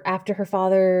character, after her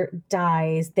father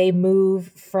dies, they move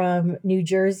from New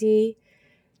Jersey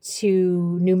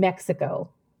to New Mexico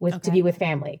to be with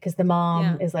family, because the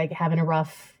mom is like having a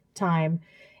rough time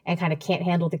and kind of can't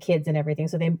handle the kids and everything.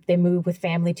 So they move with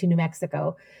family to New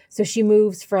Mexico. So she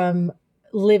moves from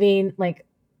living like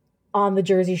on the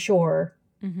Jersey Shore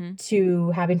to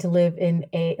having to live in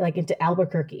into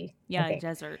Albuquerque. Yeah,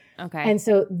 desert. Okay. And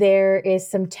so there is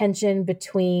some tension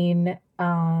between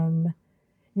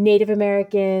Native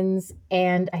Americans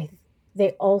and I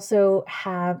think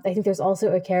there's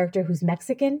also a character who's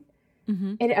Mexican.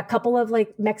 And a couple of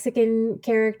like Mexican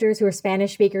characters who are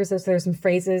Spanish speakers. So there's some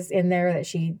phrases in there that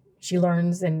she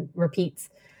learns and repeats.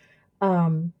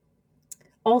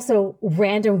 Also,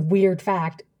 random weird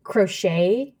fact,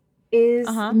 crochet is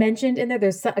mentioned in there.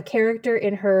 There's a character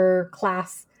in her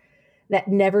class that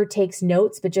never takes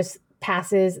notes, but just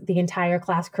passes the entire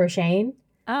class crocheting.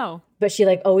 Oh. But she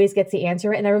like always gets the answer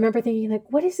right. And I remember thinking like,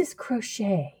 what is this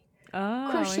crochet? Oh,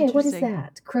 crochet, what is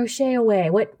that? Crochet away.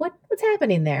 What's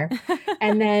happening there?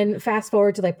 And then fast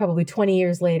forward to like probably 20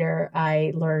 years later,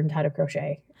 I learned how to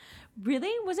crochet.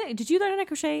 Really? Did you learn how to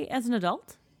crochet as an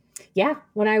adult? Yeah.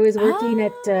 When I was working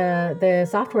at the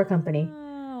software company,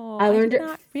 I learned it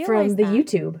from the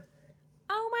YouTube.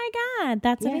 Oh my God.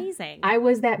 That's amazing. I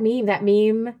was that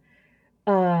meme.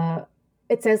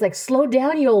 It says like, slow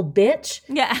down, you old bitch.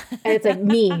 Yeah. And it's like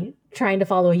me trying to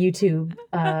follow a YouTube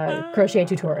crochet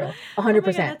tutorial. 100%. Oh my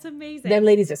God, that's amazing. Them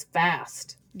ladies is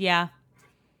fast. Yeah.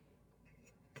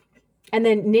 And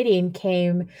then knitting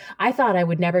came. I thought I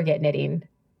would never get knitting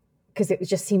because it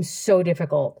just seems so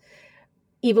difficult.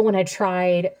 Even when I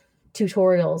tried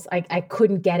tutorials, I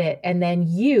couldn't get it. And then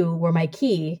you were my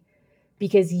key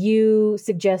because you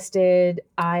suggested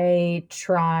I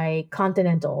try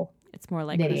continental. It's more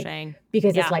like knitting, crocheting.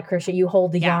 Because it's like crochet. You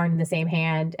hold the yarn in the same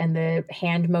hand and the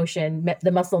hand motion,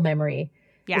 the muscle memory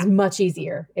is much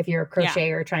easier if you're a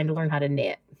crocheter trying to learn how to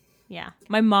knit. Yeah.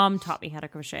 My mom taught me how to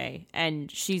crochet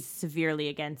and she's severely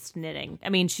against knitting. I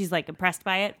mean, she's like impressed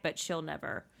by it, but she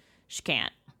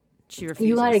can't. She refuses.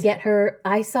 You got to get her.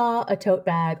 I saw a tote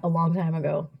bag a long time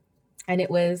ago and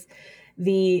it was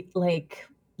the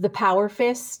power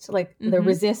fist, like the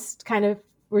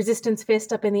resistance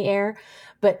fist up in the air,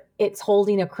 but it's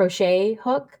holding a crochet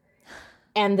hook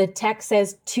and the text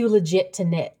says too legit to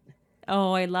knit.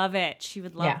 Oh, I love it. She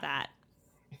would love that.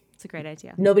 It's a great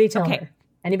idea. Nobody tell her.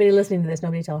 Anybody listening to this,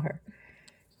 nobody tell her.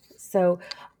 So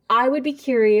I would be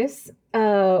curious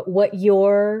what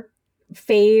your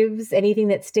faves, anything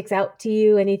that sticks out to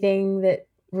you, anything that,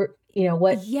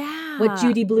 what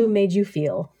Judy Blume made you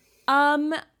feel.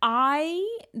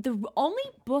 The only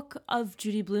book of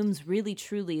Judy Blume's really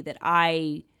truly that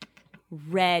I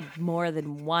read more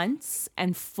than once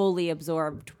and fully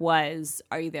absorbed was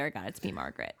Are You There, God? It's Me,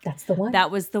 Margaret. That's the one.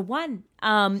 That was the one.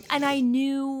 And I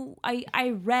knew I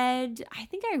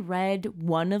think I read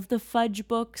one of the Fudge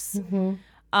books.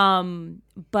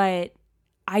 But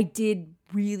I did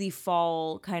really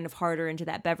fall kind of harder into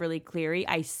that Beverly Cleary.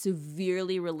 I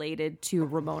severely related to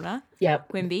Ramona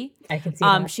Quimby. I can see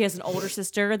that. She has an older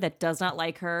sister that does not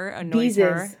like her, annoys Beezus.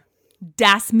 her.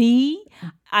 Das me.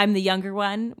 I'm the younger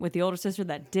one with the older sister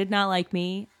that did not like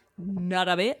me. Not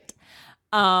a bit.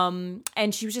 And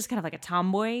she was just kind of like a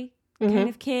tomboy kind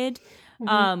of kid.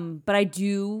 But I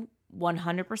do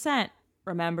 100%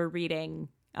 remember reading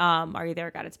Are You There,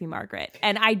 God? It's Me, Margaret.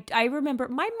 And I remember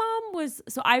my mom was,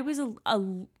 so I was a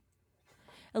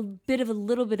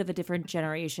little bit of a different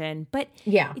generation, but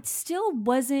it still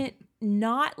wasn't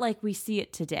not like we see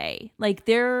it today. Like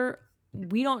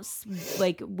we don't,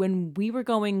 like when we were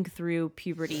going through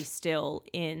puberty still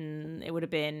it would have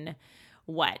been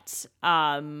what,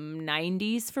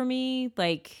 90s for me,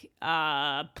 like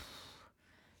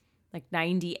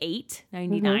 98,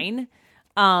 99.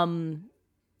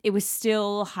 It was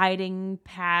still hiding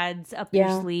pads up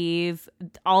your sleeve.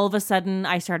 All of a sudden,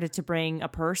 I started to bring a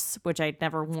purse, which I'd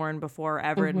never worn before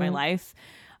ever in my life.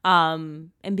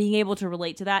 And being able to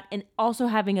relate to that. And also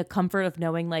having a comfort of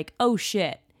knowing like, oh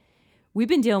shit, we've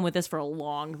been dealing with this for a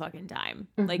long fucking time.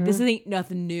 Like this ain't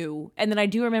nothing new. And then I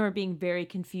do remember being very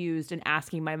confused and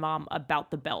asking my mom about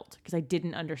the belt because I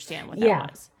didn't understand what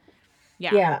that was.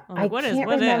 Yeah. I'm like, what is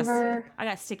this? I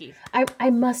got sticky. I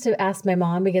must have asked my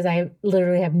mom because I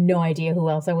literally have no idea who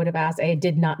else I would have asked. I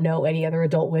did not know any other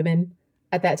adult women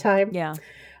at that time. Yeah.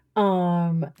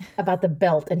 About the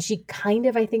belt. And she kind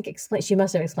of, I think, she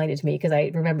must have explained it to me because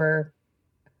I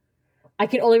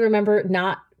can only remember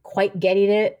not quite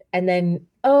getting it and then,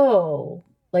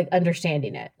 like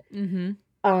understanding it.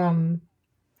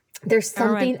 There's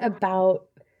something about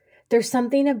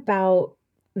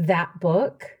that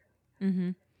book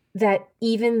that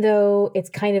even though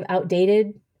it's kind of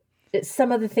outdated,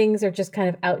 some of the things are just kind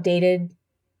of outdated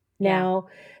now.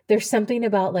 There's something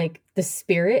about like the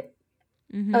spirit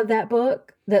of that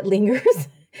book that lingers.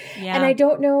 And I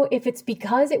don't know if it's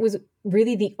because it was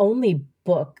really the only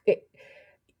book.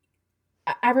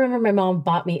 I remember my mom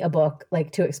bought me a book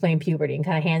like to explain puberty and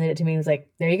kind of handed it to me and was like,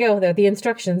 there you go. They're the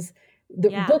instructions. The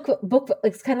book,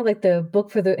 it's kind of like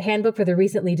the handbook for the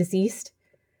recently deceased.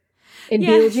 In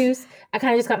Beetlejuice, I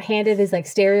kind of just got handed his like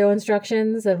stereo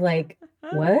instructions of like,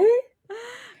 what?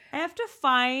 I have to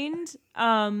find,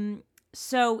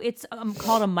 so it's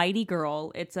called A Mighty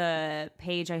Girl. It's a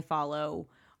page I follow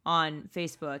on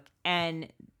Facebook, and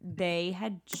they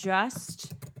had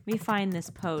just, let me find this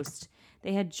post.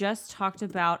 They had just talked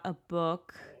about a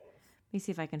book. Let me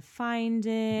see if I can find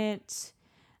it.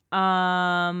 They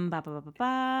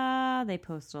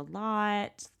post a lot.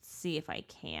 Let's see if I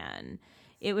can.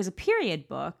 It was a period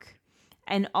book,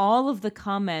 and all of the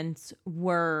comments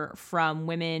were from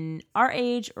women our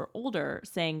age or older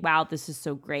saying, wow, this is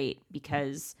so great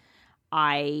because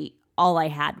all I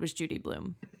had was Judy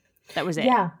Blume. That was it.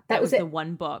 Yeah, that was the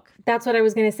one book. That's what I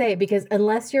was going to say, because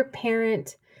unless your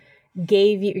parents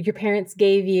gave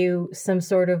you some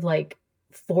sort of like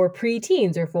for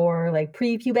preteens or for like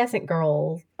prepubescent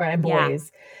girls and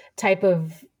boys type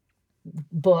of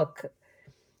book,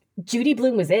 Judy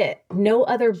Blume was it. No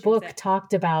other book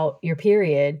talked about your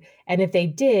period. And if they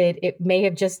did, it may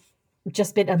have just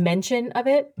been a mention of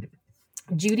it.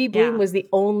 Judy Blume was the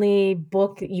only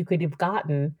book that you could have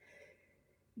gotten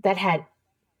that had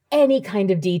any kind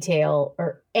of detail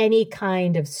or any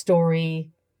kind of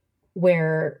story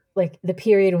where like the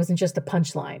period wasn't just a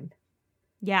punchline.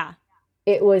 Yeah.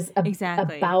 It was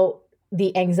about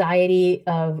the anxiety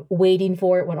of waiting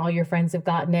for it when all your friends have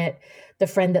gotten it, the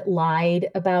friend that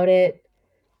lied about it,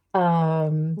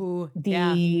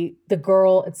 the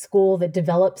girl at school that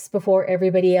develops before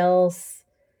everybody else,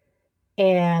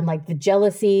 and like the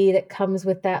jealousy that comes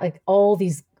with that, like all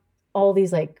these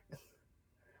like,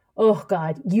 oh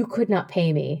God, you could not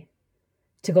pay me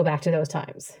to go back to those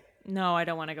times. No, I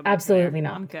don't want to go back. Absolutely there.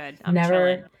 not. I'm good. I'm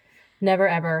chilling. Never,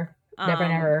 ever.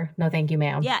 Never. No, thank you,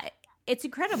 ma'am. Yeah. It's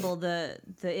incredible, the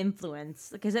influence,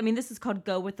 because I mean, this is called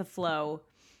Go With the Flow.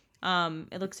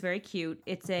 It looks very cute.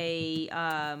 It's a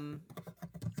let's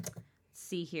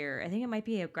see here. I think it might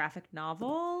be a graphic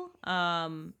novel.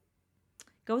 Go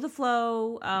With the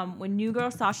Flow. When new girl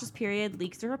Sasha's period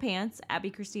leaks through her pants, Abby,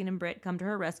 Christine, and Britt come to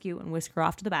her rescue and whisk her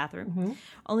off to the bathroom,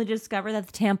 only to discover that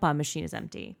the tampon machine is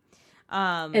empty.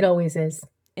 It always is.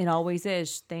 It always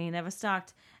is. They ain't never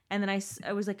stocked. And then I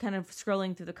was like kind of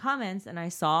scrolling through the comments, and I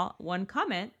saw one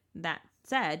comment that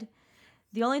said,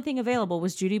 The only thing available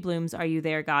was Judy Blume's "Are You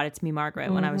There, God? It's Me,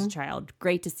 Margaret" when I was a child.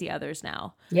 Great to see others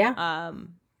now. Yeah.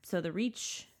 So the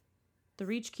reach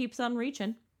keeps on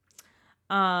reaching.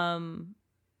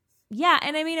 Yeah,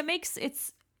 and I mean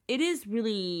it is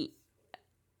really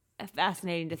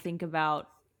fascinating to think about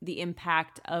the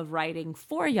impact of writing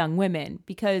for young women,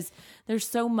 because there's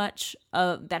so much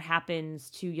that happens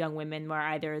to young women where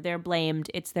either they're blamed,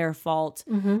 it's their fault.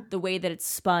 The way that it's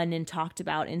spun and talked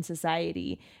about in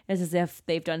society is as if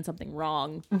they've done something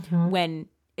wrong, when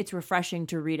it's refreshing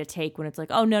to read a take when it's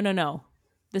like, oh, no.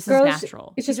 This Girl, is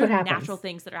natural. it's just These what are happens. natural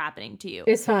things that are happening to you.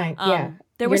 It's fine. Yeah.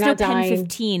 There was no Pen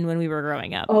 15 when we were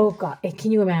growing up. Oh, God.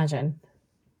 Can you imagine?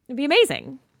 It'd be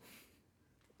amazing.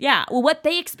 Yeah. Well, what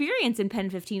they experience in Pen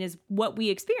 15 is what we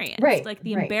experience. Right. Like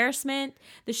the embarrassment,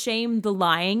 the shame, the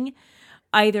lying.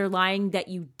 Either lying that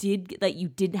you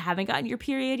haven't gotten your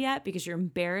period yet because you're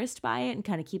embarrassed by it and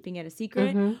kind of keeping it a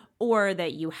secret, or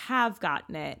that you have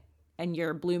gotten it and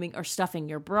you're blooming or stuffing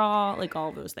your bra, like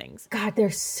all those things. God, they're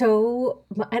so,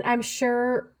 and I'm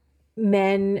sure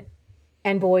men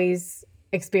and boys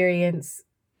experience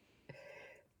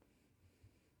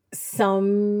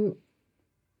some,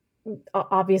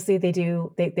 obviously they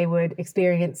do, they would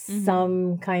experience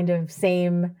some kind of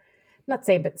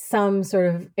but some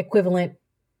sort of equivalent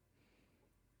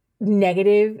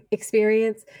negative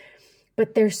experience,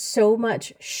 but there's so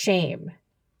much shame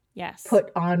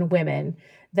put on women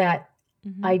that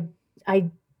I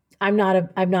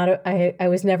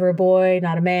was never a boy,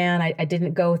 not a man. I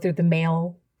didn't go through the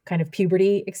male kind of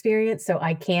puberty experience, so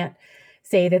I can't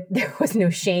say that there was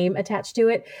no shame attached to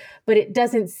it. But it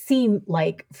doesn't seem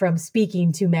like, from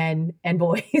speaking to men and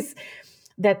boys,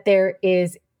 that there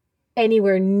is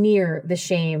anywhere near the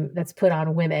shame that's put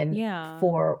on women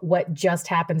for what just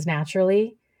happens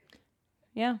naturally.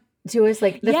 Yeah. To us,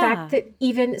 like the fact that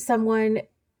even someone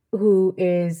who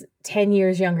is 10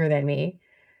 years younger than me,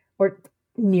 or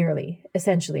nearly,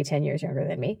 essentially 10 years younger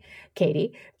than me,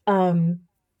 Katie,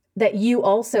 that you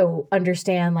also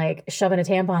understand, like shoving a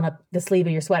tampon up the sleeve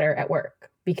of your sweater at work,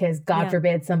 because God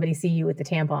forbid somebody see you with the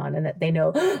tampon and that they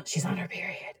know she's on her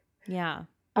period. Yeah.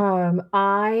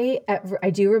 I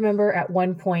do remember at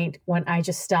one point when I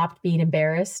just stopped being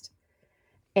embarrassed,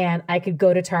 and I could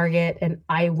go to Target and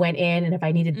I went in, and if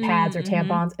I needed pads or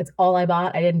tampons, it's all I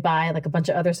bought. I didn't buy like a bunch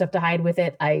of other stuff to hide with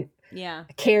it. I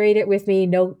carried it with me.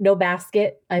 No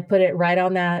basket. I put it right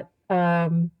on that,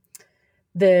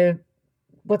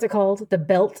 what's it called? The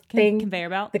belt thing. Conveyor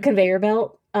belt. The conveyor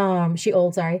belt.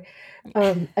 Sorry.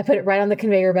 I put it right on the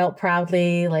conveyor belt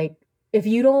proudly. Like, if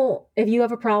you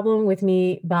have a problem with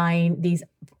me buying these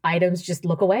items, just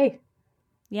look away.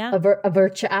 Yeah.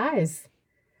 Avert your eyes.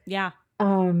 Yeah.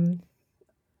 That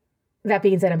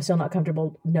being said, I'm still not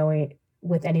comfortable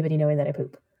with anybody knowing that I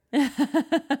poop.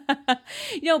 But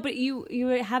you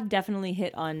have definitely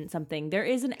hit on something. There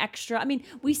is an extra, I mean,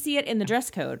 we see it in the dress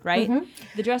code, right?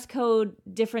 The dress code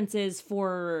differences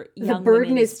for young women. The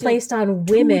burden is placed on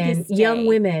women, young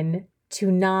women,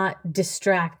 to not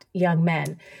distract young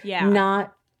men. Yeah.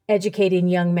 Not educating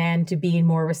young men to being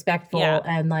more respectful.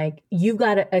 And like, you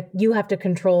have to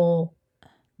control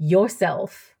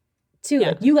yourself too.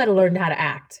 Like, you got to learn how to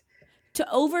act. To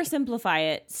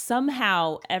oversimplify it,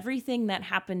 somehow everything that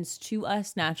happens to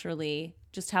us naturally,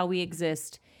 just how we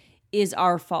exist, is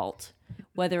our fault.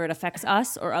 Whether it affects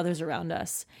us or others around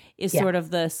us is sort of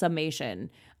the summation.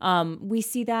 We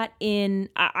see that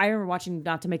I remember watching,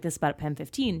 not to make this about Pen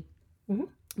 15,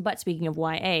 but speaking of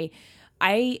YA,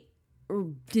 I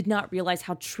did not realize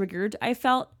how triggered I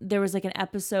felt. There was like an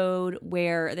episode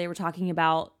where they were talking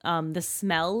about the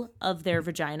smell of their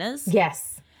vaginas.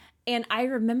 Yes. And I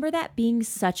remember that being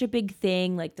such a big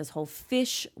thing, like this whole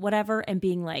fish, whatever, and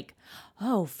being like,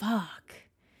 oh, fuck.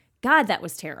 God, that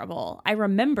was terrible. I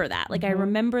remember that. Like, I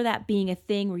remember that being a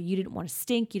thing where you didn't want to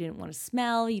stink, you didn't want to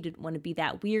smell, you didn't want to be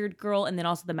that weird girl. And then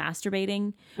also the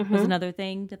masturbating was another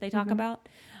thing that they talk about.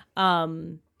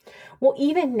 Well,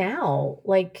 even now,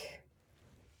 like,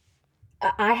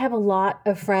 I have a lot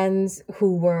of friends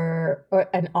who were,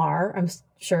 are, I'm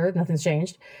sure nothing's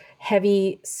changed,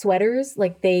 heavy sweaters.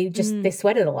 Like, they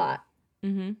sweated a lot.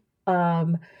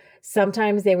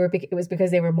 Sometimes it was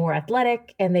because they were more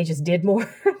athletic and they just did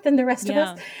more than the rest of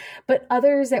us. But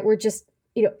others that were just,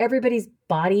 everybody's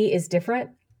body is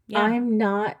different. Yeah. I'm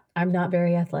not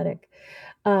very athletic.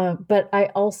 But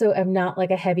I also am not like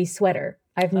a heavy sweater.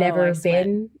 I've never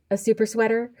been a super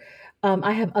sweater.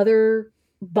 I have other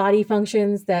body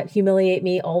functions that humiliate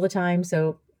me all the time.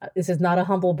 So this is not a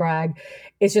humble brag.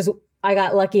 It's just, I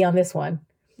got lucky on this one.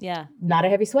 Yeah. Not a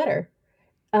heavy sweater.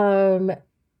 And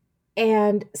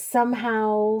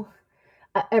somehow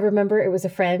I remember it was a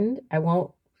friend. I won't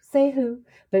say who,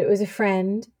 but it was a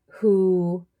friend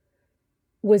who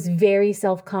was very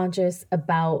self-conscious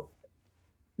about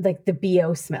like the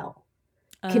BO smell,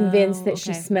 convinced that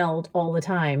she okay. smelled all the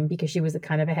time because she was a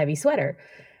kind of a heavy sweater,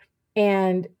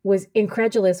 and was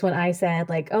incredulous when I said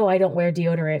like, oh, I don't wear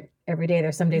deodorant every day.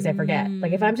 There's some days I forget.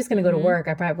 Like if I'm just going to go to work,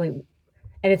 I probably, and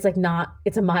it's like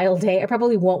it's a mild day, I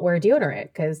probably won't wear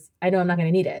deodorant because I know I'm not going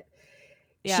to need it.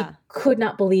 She Yeah. could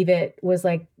not believe it, was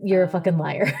like, you're a fucking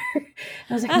liar.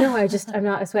 I was like, no, I'm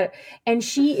not a sweater. And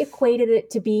she equated it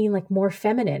to being like more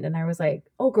feminine. And I was like,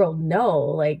 oh girl, no,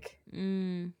 like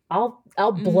I'll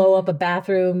blow up a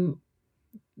bathroom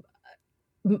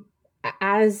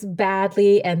as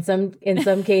badly and in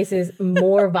some cases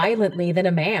more violently than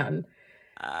a man.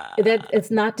 That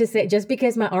it's not to say just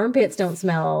because my armpits don't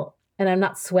smell and I'm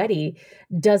not sweaty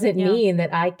doesn't mean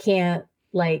that I can't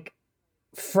like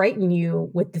frighten you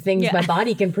with the things my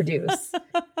body can produce.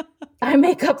 I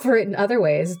make up for it in other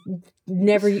ways.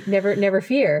 Never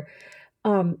fear.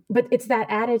 But it's that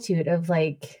attitude of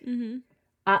like,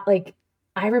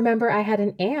 I remember I had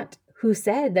an aunt who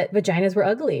said that vaginas were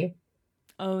ugly.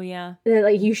 Oh yeah. That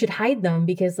like you should hide them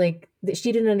because like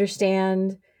she didn't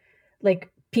understand like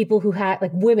people who had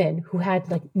like women who had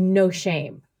like no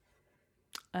shame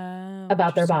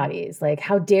about their bodies. Like,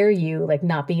 how dare you like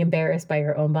not be embarrassed by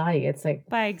your own body? It's like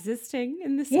by existing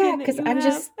in the skin. Yeah, because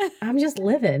I'm just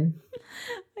living.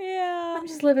 Yeah. I'm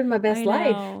just living my best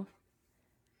life.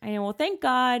 I know. Well, thank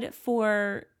God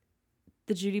for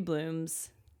the Judy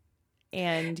Blooms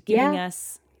and giving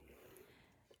us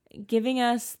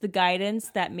the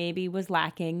guidance that maybe was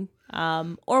lacking.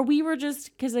 Or we were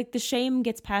just, because like the shame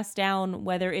gets passed down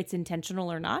whether it's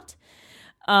intentional or not.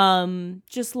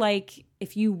 Just like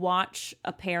if you watch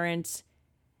a parent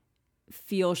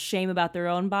feel shame about their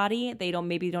own body, they don't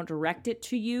direct it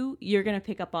to you, you're going to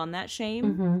pick up on that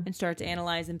shame and start to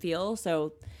analyze and feel.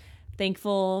 So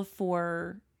thankful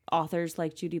for authors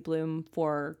like Judy Blume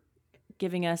for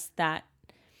giving us that.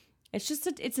 It's just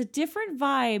it's a different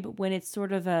vibe when it's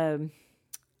sort of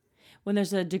when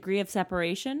there's a degree of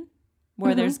separation,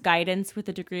 where there's guidance with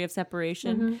a degree of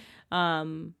separation.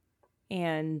 I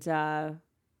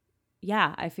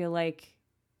feel like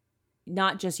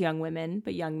not just young women,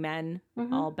 but young men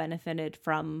all benefited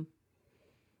from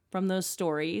those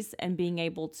stories and being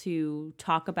able to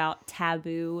talk about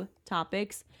taboo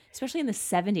topics, especially in the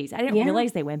 70s. I didn't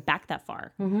realize they went back that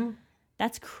far.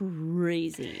 That's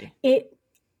crazy.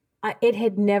 It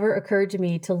had never occurred to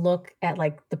me to look at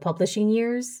like the publishing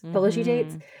dates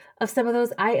of some of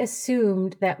those. I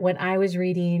assumed that when I was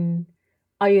reading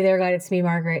Are You There, God, It's Me,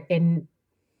 Margaret in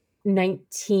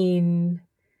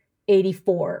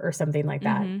 1984 or something like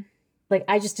that. Like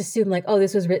I just assumed like, oh,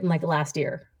 this was written like last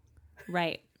year.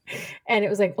 Right. And it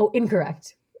was like, oh,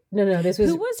 incorrect. No, this was.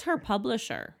 Who was her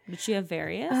publisher? Did she have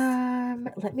various?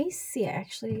 Let me see.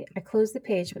 Actually, I closed the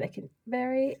page, but I can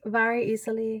very, very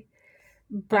easily.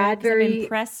 Bradbury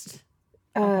Pressed.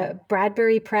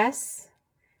 Bradbury Press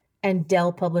and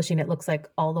Dell Publishing. It looks like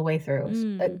all the way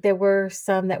through. There were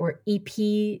some that were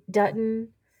EP Dutton,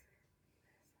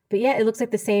 but yeah, it looks like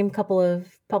the same couple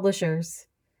of publishers.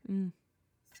 You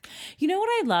know what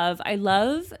I love? I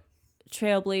love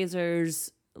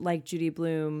trailblazers like Judy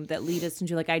Blume that lead us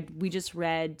into we just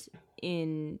read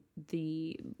it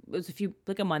was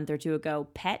a month or two ago,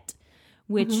 Pet,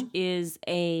 which is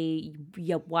a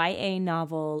YA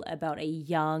novel about a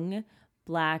young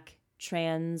Black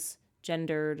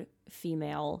transgendered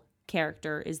female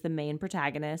character is the main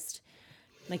protagonist.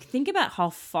 Like, think about how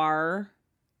far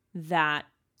that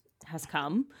has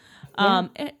come. An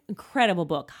incredible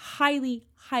book. Highly,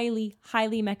 highly,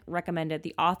 highly recommended.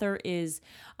 The author is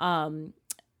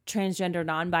transgender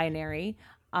non-binary.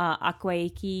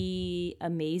 Akwaeke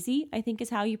Amazi, I think is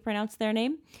how you pronounce their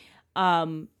name.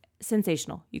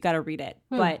 Sensational. You got to read it.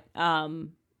 But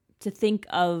to think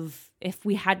of if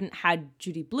we hadn't had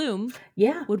Judy Blume,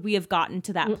 would we have gotten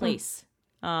to that place?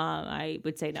 I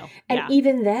would say no. And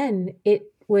even then, it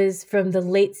was from the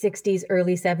late 60s,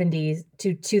 early 70s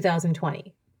to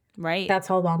 2020. Right. That's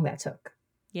how long that took.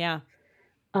 Yeah.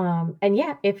 And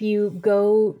if you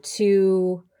go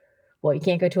to, well, you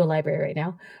can't go to a library right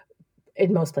now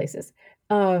in most places.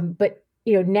 But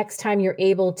next time you're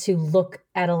able to look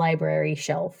at a library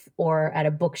shelf or at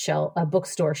a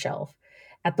bookstore shelf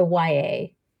at the YA.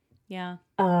 Yeah.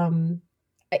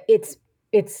 It's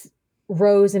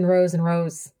rows and rows and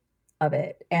rows of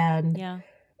it. And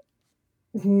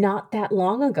not that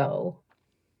long ago,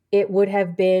 it would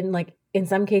have been like, in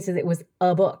some cases, it was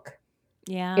a book.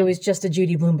 Yeah. It was just a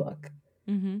Judy Blume book.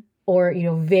 Or,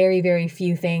 very, very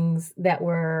few things that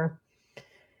were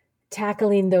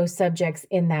tackling those subjects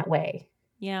in that way.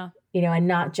 Yeah. and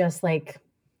not just like,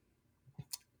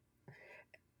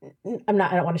 I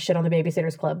don't want to shit on the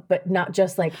Babysitters Club, but not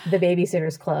just like the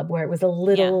Babysitters Club where it was a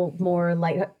little more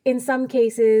light. In some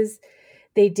cases,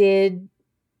 they did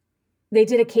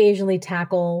occasionally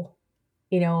tackle,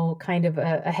 kind of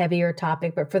a heavier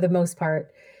topic, but for the most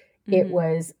part, it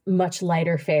was much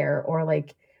lighter fare, or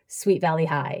like Sweet Valley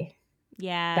High.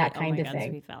 Yeah. That kind of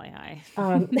thing. Sweet Valley High.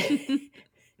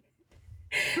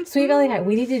 Sweet Valley High.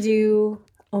 We need to do,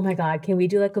 oh my God, can we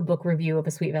do like a book review of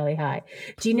a Sweet Valley High?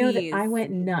 Do you know that I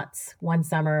went nuts one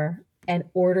summer and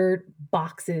ordered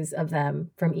boxes of them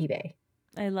from eBay?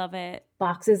 I love it.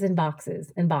 Boxes and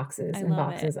boxes and boxes and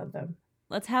boxes of them.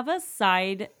 Let's have a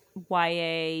side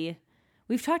YA.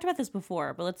 We've talked about this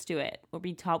before, but let's do it.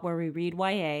 Where we read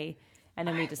YA and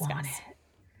then we discuss.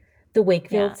 The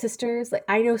Wakefield sisters. Like,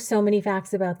 I know so many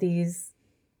facts about these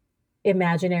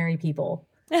imaginary people.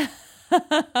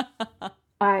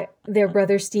 Their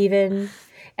brother Stephen.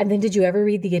 And then did you ever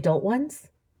read the adult ones?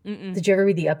 Mm-mm. Did you ever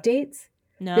read the updates?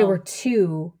 No. There were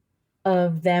 2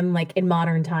 of them like in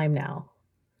modern time now.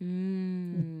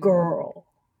 Girl.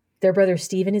 Their brother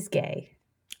Stephen is gay.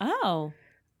 Oh.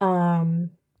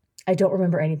 I don't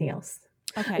remember anything else.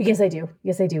 Okay. Yes, I do.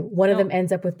 One of them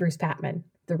ends up with Bruce Patman,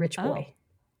 the rich boy.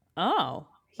 Oh.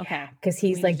 Okay. Because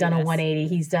he's like done a 180.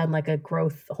 He's done like a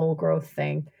whole growth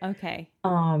thing. Okay.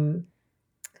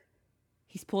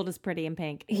 He's pulled his Pretty in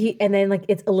Pink. And then like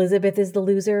it's Elizabeth is the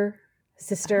loser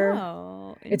sister.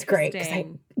 Oh, it's great because I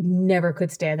never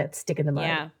could stand that stick in the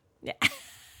mud. Yeah.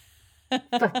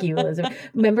 Fuck you, Elizabeth.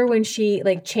 Remember when she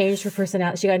like changed her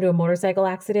personality? She got into a motorcycle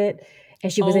accident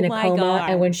and she was in a coma. God.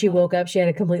 And when she woke up, she had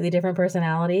a completely different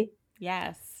personality.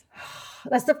 Yes.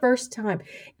 That's the first time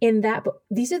in that book.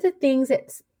 These are the things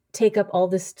that take up all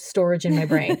this storage in my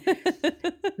brain.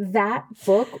 That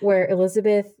book where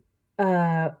Elizabeth,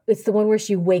 it's the one where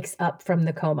she wakes up from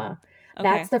the coma. Okay.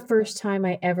 That's the first time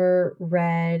I ever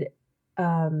read,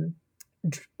 I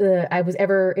was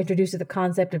ever introduced to the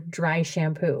concept of dry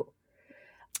shampoo.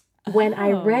 When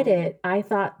I read it, I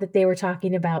thought that they were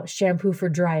talking about shampoo for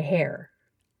dry hair.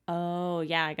 Oh,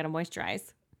 yeah. I got to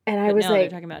moisturize. And I was like, they're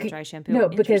talking about dry shampoo. No,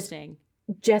 because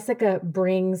Jessica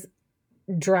brings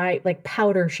dry, like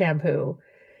powder shampoo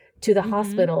to the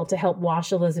hospital to help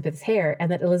wash Elizabeth's hair.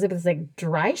 And then Elizabeth's like,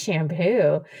 dry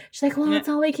shampoo? She's like, well, that's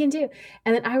all we can do.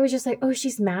 And then I was just like, oh,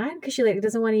 she's mad because she like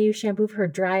doesn't want to use shampoo for her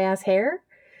dry ass hair.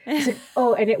 Like,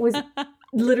 oh, and it was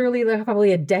literally like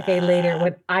probably a decade later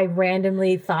when I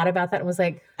randomly thought about that and was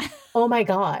like, oh my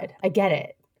God, I get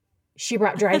it. She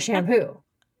brought dry shampoo.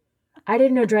 I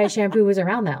didn't know dry shampoo was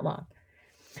around that long.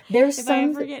 If I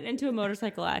ever get into a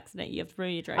motorcycle accident, you have to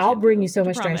bring me dry shampoo. I'll bring you so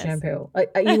much dry shampoo.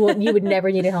 You would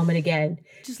never need a helmet again.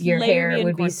 Your hair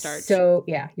would be so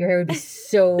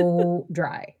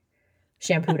dry,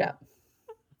 shampooed up.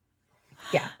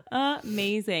 Yeah.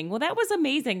 Amazing. Well, that was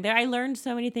amazing. I learned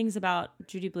so many things about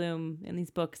Judy Blume in these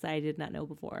books that I did not know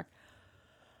before.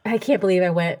 I can't believe I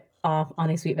went off on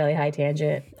a Sweet Valley High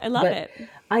tangent. I love it.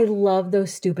 I love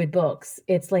those stupid books.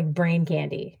 It's like brain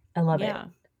candy. I love it.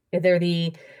 They're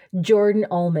the Jordan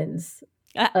almonds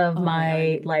of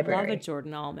my library. I love a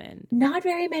Jordan almond. Not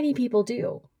very many people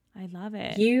do. I love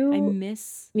it. I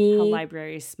miss how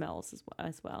libraries smells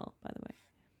as well, by the way.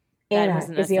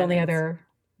 Anna is the only other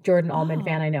Jordan almond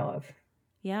fan I know of.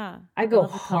 Yeah. I go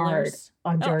hard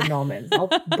on Jordan almonds. I'll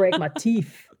break my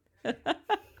teeth.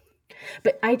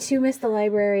 But I too miss the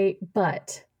library,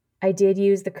 but I did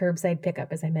use the curbside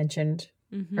pickup, as I mentioned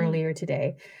earlier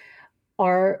today.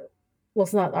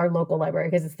 It's not our local library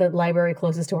because it's the library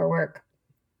closest to our work,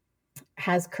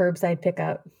 has curbside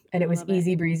pickup, and it was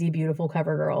easy breezy, beautiful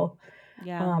cover girl.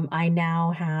 Yeah. I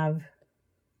now have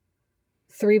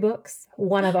 3 books.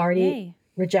 One I've already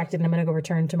rejected and I'm going to go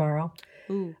return tomorrow.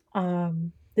 Ooh.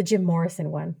 The Jim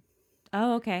Morrison one.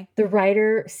 Oh, okay. The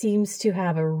writer seems to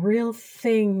have a real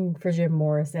thing for Jim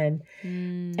Morrison.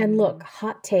 And look,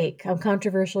 hot take. I'm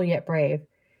controversial yet brave.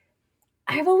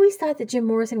 I've always thought that Jim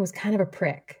Morrison was kind of a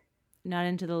prick. Not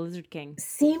into the Lizard King.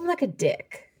 Seemed like a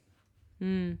dick.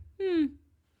 And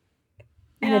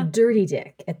a dirty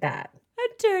dick at that. A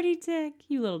dirty dick.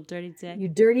 You little dirty dick. You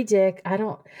dirty dick.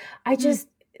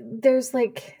 There's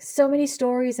like so many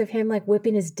stories of him like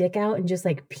whipping his dick out and just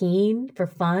like peeing for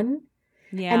fun.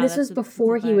 Yeah. And this was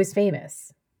before he was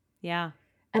famous. Yeah.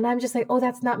 And I'm just like, oh,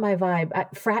 that's not my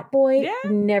vibe. Frat boy,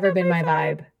 never been my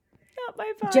vibe. Not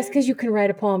my vibe. Just because you can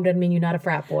write a poem doesn't mean you're not a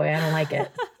frat boy. I don't like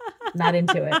it. Not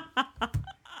into it.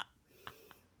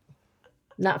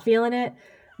 Not feeling it.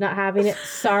 Not having it.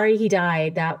 Sorry he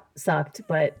died. That sucked.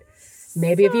 But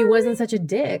maybe if he wasn't such a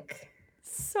dick.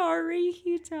 Sorry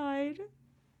he died.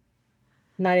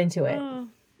 Not into it.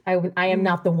 I am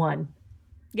not the one.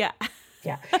 Yeah.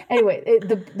 Yeah. Anyway,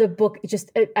 the book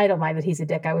I don't mind that he's a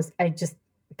dick.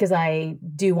 Because I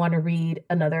do want to read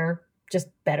another just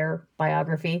better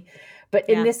biography, but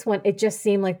in this one, it just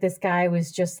seemed like this guy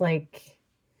was just like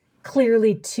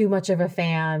clearly too much of a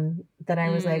fan that I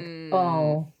was like,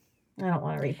 oh, I don't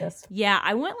want to read this. Yeah,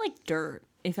 I want like dirt.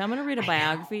 If I'm going to read a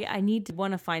biography, I need to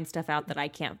want to find stuff out that I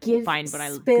can't find when I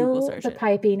Google search the it.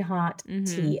 piping hot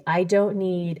tea. I don't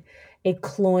need a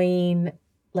cloying,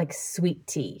 like sweet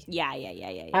tea. Yeah.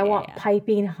 I want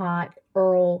piping hot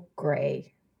Earl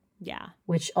Grey. Yeah.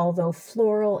 Which, although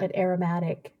floral and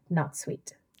aromatic, not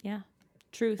sweet. Yeah.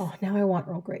 Truth. Oh, now I want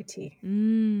Earl Grey tea.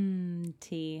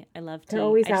 Tea. I love tea. They're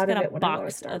always I just out of got it a when I go to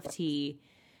box of Starbucks. tea,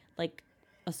 like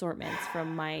assortments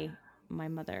from my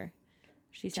mother.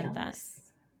 She sent that.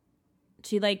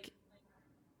 She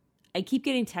I keep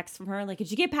getting texts from her like,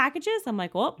 did you get packages? I'm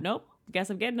like, well, nope.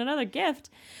 Guess I'm getting another gift.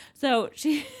 So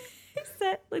she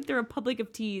sent like the Republic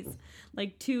of Teas,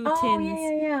 like 2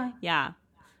 tins. Yeah,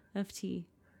 of tea.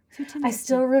 2 tins. I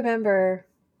still remember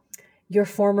your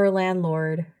former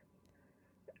landlord,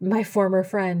 my former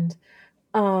friend,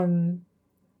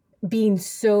 being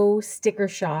so sticker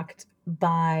shocked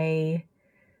by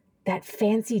that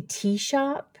fancy tea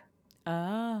shop.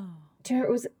 Oh. Do you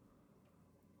remember,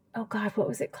 oh God, what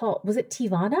was it called? Was it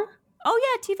Tivana? Oh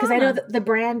yeah, Tivana. Because I know that the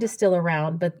brand is still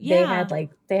around, but they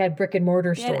had brick and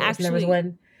mortar stores. And there was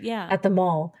one at the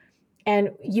mall.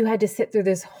 And you had to sit through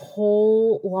this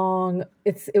whole long,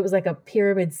 it was like a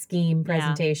pyramid scheme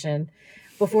presentation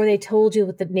before they told you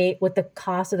what the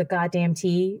cost of the goddamn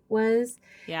tea was.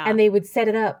 Yeah. And they would set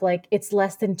it up like it's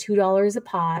less than $2 a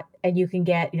pot and you can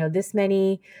get, this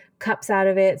many cups out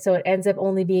of it. So it ends up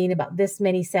only being about this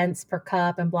many cents per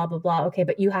cup and blah, blah, blah. Okay.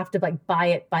 But you have to like buy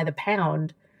it by the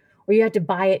pound or you have to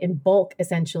buy it in bulk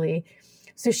essentially.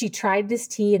 So she tried this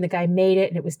tea and the guy made it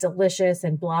and it was delicious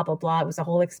and blah, blah, blah. It was a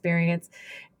whole experience.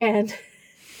 And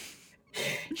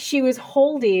she was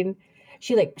holding,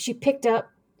 she picked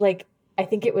up like, I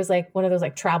think it was like one of those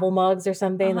like travel mugs or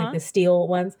something, like the steel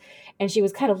ones. And she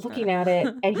was kind of looking at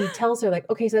it and he tells her like,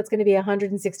 okay, so that's going to be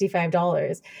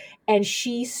 $165. And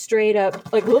she straight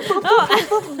up like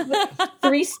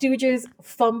Three Stooges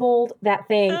fumbled that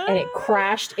thing and it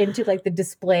crashed into like the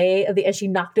display and she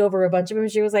knocked over a bunch of them.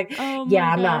 She was like, I'm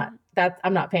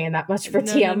not paying that much for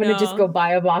tea. I'm going to just go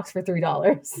buy a box for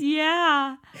 $3.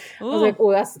 Yeah. Ooh. I was like,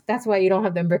 oh, that's why you don't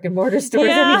have them brick and mortar stores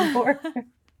anymore.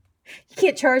 You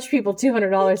can't charge people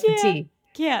 $200 for tea.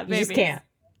 Can't, baby. You just can't.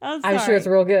 I'm sure it's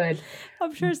real good.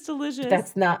 I'm sure it's delicious.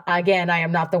 That's not, again, I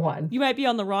am not the one. You might be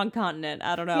on the wrong continent.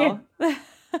 I don't know. Yeah.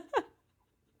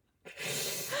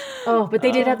 Oh, but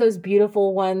they did have those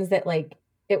beautiful ones that like,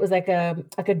 it was like a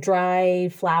dry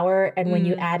flower. And when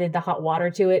you added the hot water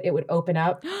to it, it would open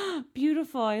up.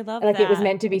 Beautiful. I love like that. It was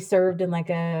meant to be served in like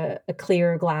a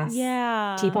clear glass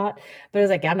teapot. But I was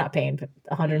like, I'm not paying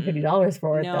 $150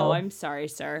 for it. No, I'm sorry,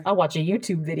 sir. I'll watch a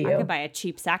YouTube video. I could buy a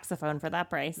cheap saxophone for that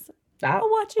price. I'll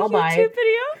watch a YouTube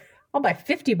video. I'll buy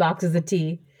 50 boxes of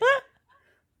tea.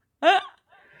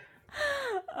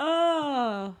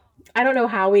 Oh. I don't know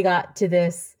how we got to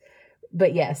this,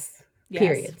 but yes.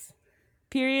 Periods.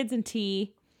 Periods and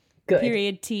tea. Good.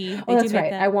 Period tea. Oh, that's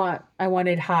right. That. I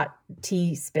wanted hot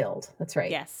tea spilled. That's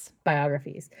right. Yes.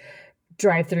 Biographies.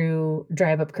 Drive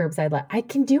up curbside. I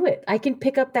can do it. I can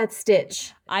pick up that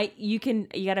stitch. You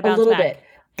got to bounce a little back. bit,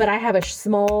 but I have a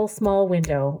small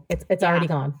window. It's already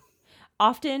gone.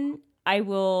 Often I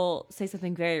will say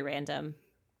something very random.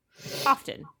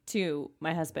 Often to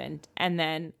my husband, and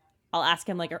then I'll ask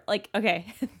him like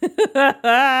okay.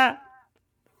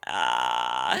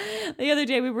 The other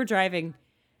day we were driving,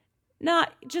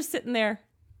 just sitting there,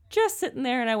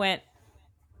 and I went,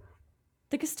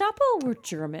 the Gestapo were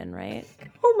German, right?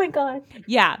 Oh my God.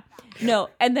 Yeah. No.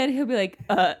 And then he'll be like,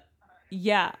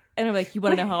 yeah. And I'm like, you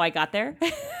want to know how I got there?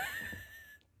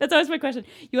 That's always my question.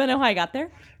 You want to know how I got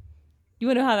there? You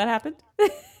want to know how that happened?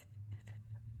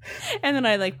 And then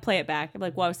I like play it back. I'm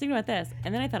like, well, I was thinking about this.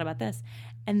 And then I thought about this.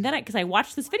 And then because I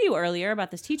watched this video earlier about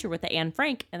this teacher with the Anne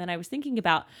Frank. And then I was thinking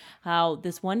about how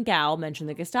this one gal mentioned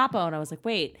the Gestapo. And I was like,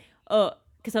 wait,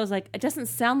 because I was like, it doesn't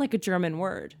sound like a German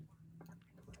word.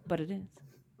 But it is.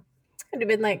 I'd have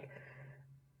been like,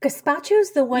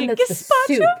 gazpacho's the one that's the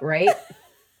soup, right?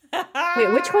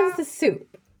 Wait, which one's the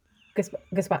soup?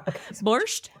 Gazpacho. Okay.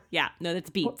 Borscht? Yeah. No, that's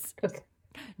beets. Okay.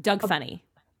 Doug Funny.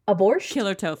 A borscht?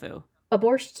 Killer tofu. A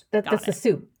borscht? That's the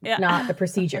soup, not the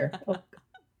procedure. Oh,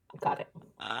 got it.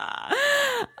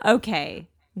 Okay.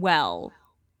 Well,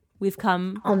 we've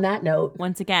come on that note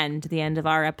once again to the end of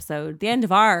our episode, the end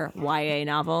of our YA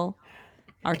novel,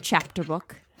 our chapter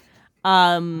book.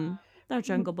 Our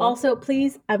Jungle Book. Also,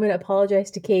 please, I'm going to apologize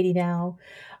to Katie now.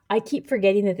 I keep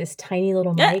forgetting that this tiny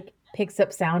little Yeah. mic picks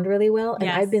up sound really well, and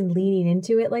Yes. I've been leaning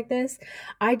into it like this.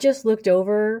 I just looked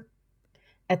over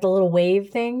at the little wave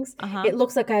things. Uh-huh. It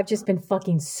looks like I've just been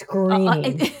fucking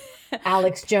screaming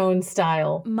Alex Jones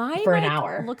style My for an mic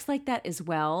hour. looks like that as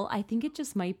well. I think it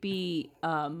just might be.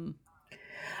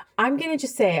 I'm going to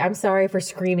just say I'm sorry for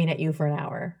screaming at you for an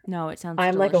hour. No, it sounds.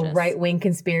 I'm like a delicious. right-wing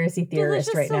conspiracy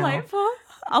theorist Delicious, right now. delightful.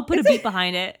 I'll put a beat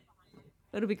behind it.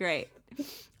 It'll be great.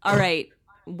 All right.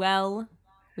 Well,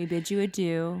 we bid you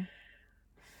adieu.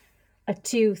 A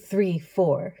 2, 3,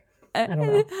 4. I don't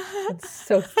know. It's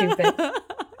so stupid.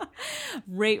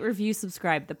 Rate, review,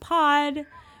 subscribe the pod.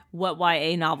 What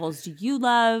YA novels do you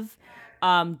love?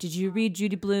 Did you read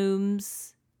Judy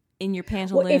Blume's In Your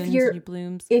Pantaloons? Judy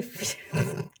Blume's.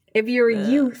 If you're a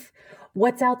youth,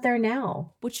 what's out there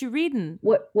now? What you reading?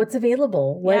 What's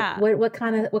available? Yeah. What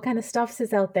kind of stuff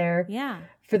is out there? Yeah.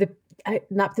 For the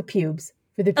not the pubes,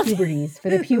 for the puberties, for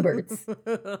the puberts,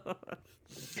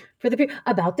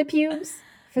 about the pubes,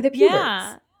 for the puberts.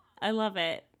 Yeah. I love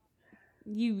it.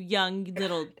 You young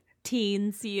little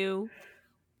teens, you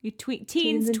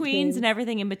teens, and tweens, tweens. and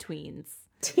everything in betweens.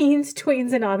 Teens,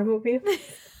 tweens, and automobiles.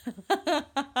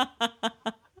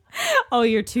 Oh,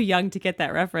 you're too young to get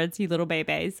that reference, you little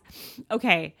babies.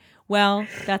 Okay, well,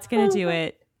 that's going to do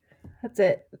it. That's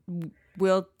it.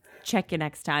 We'll check you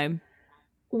next time.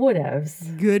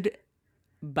 Whatevs.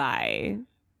 Goodbye.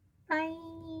 Bye.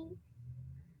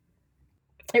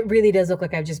 It really does look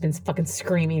like I've just been fucking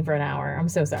screaming for an hour. I'm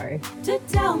so sorry. To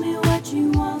tell me what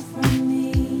you want from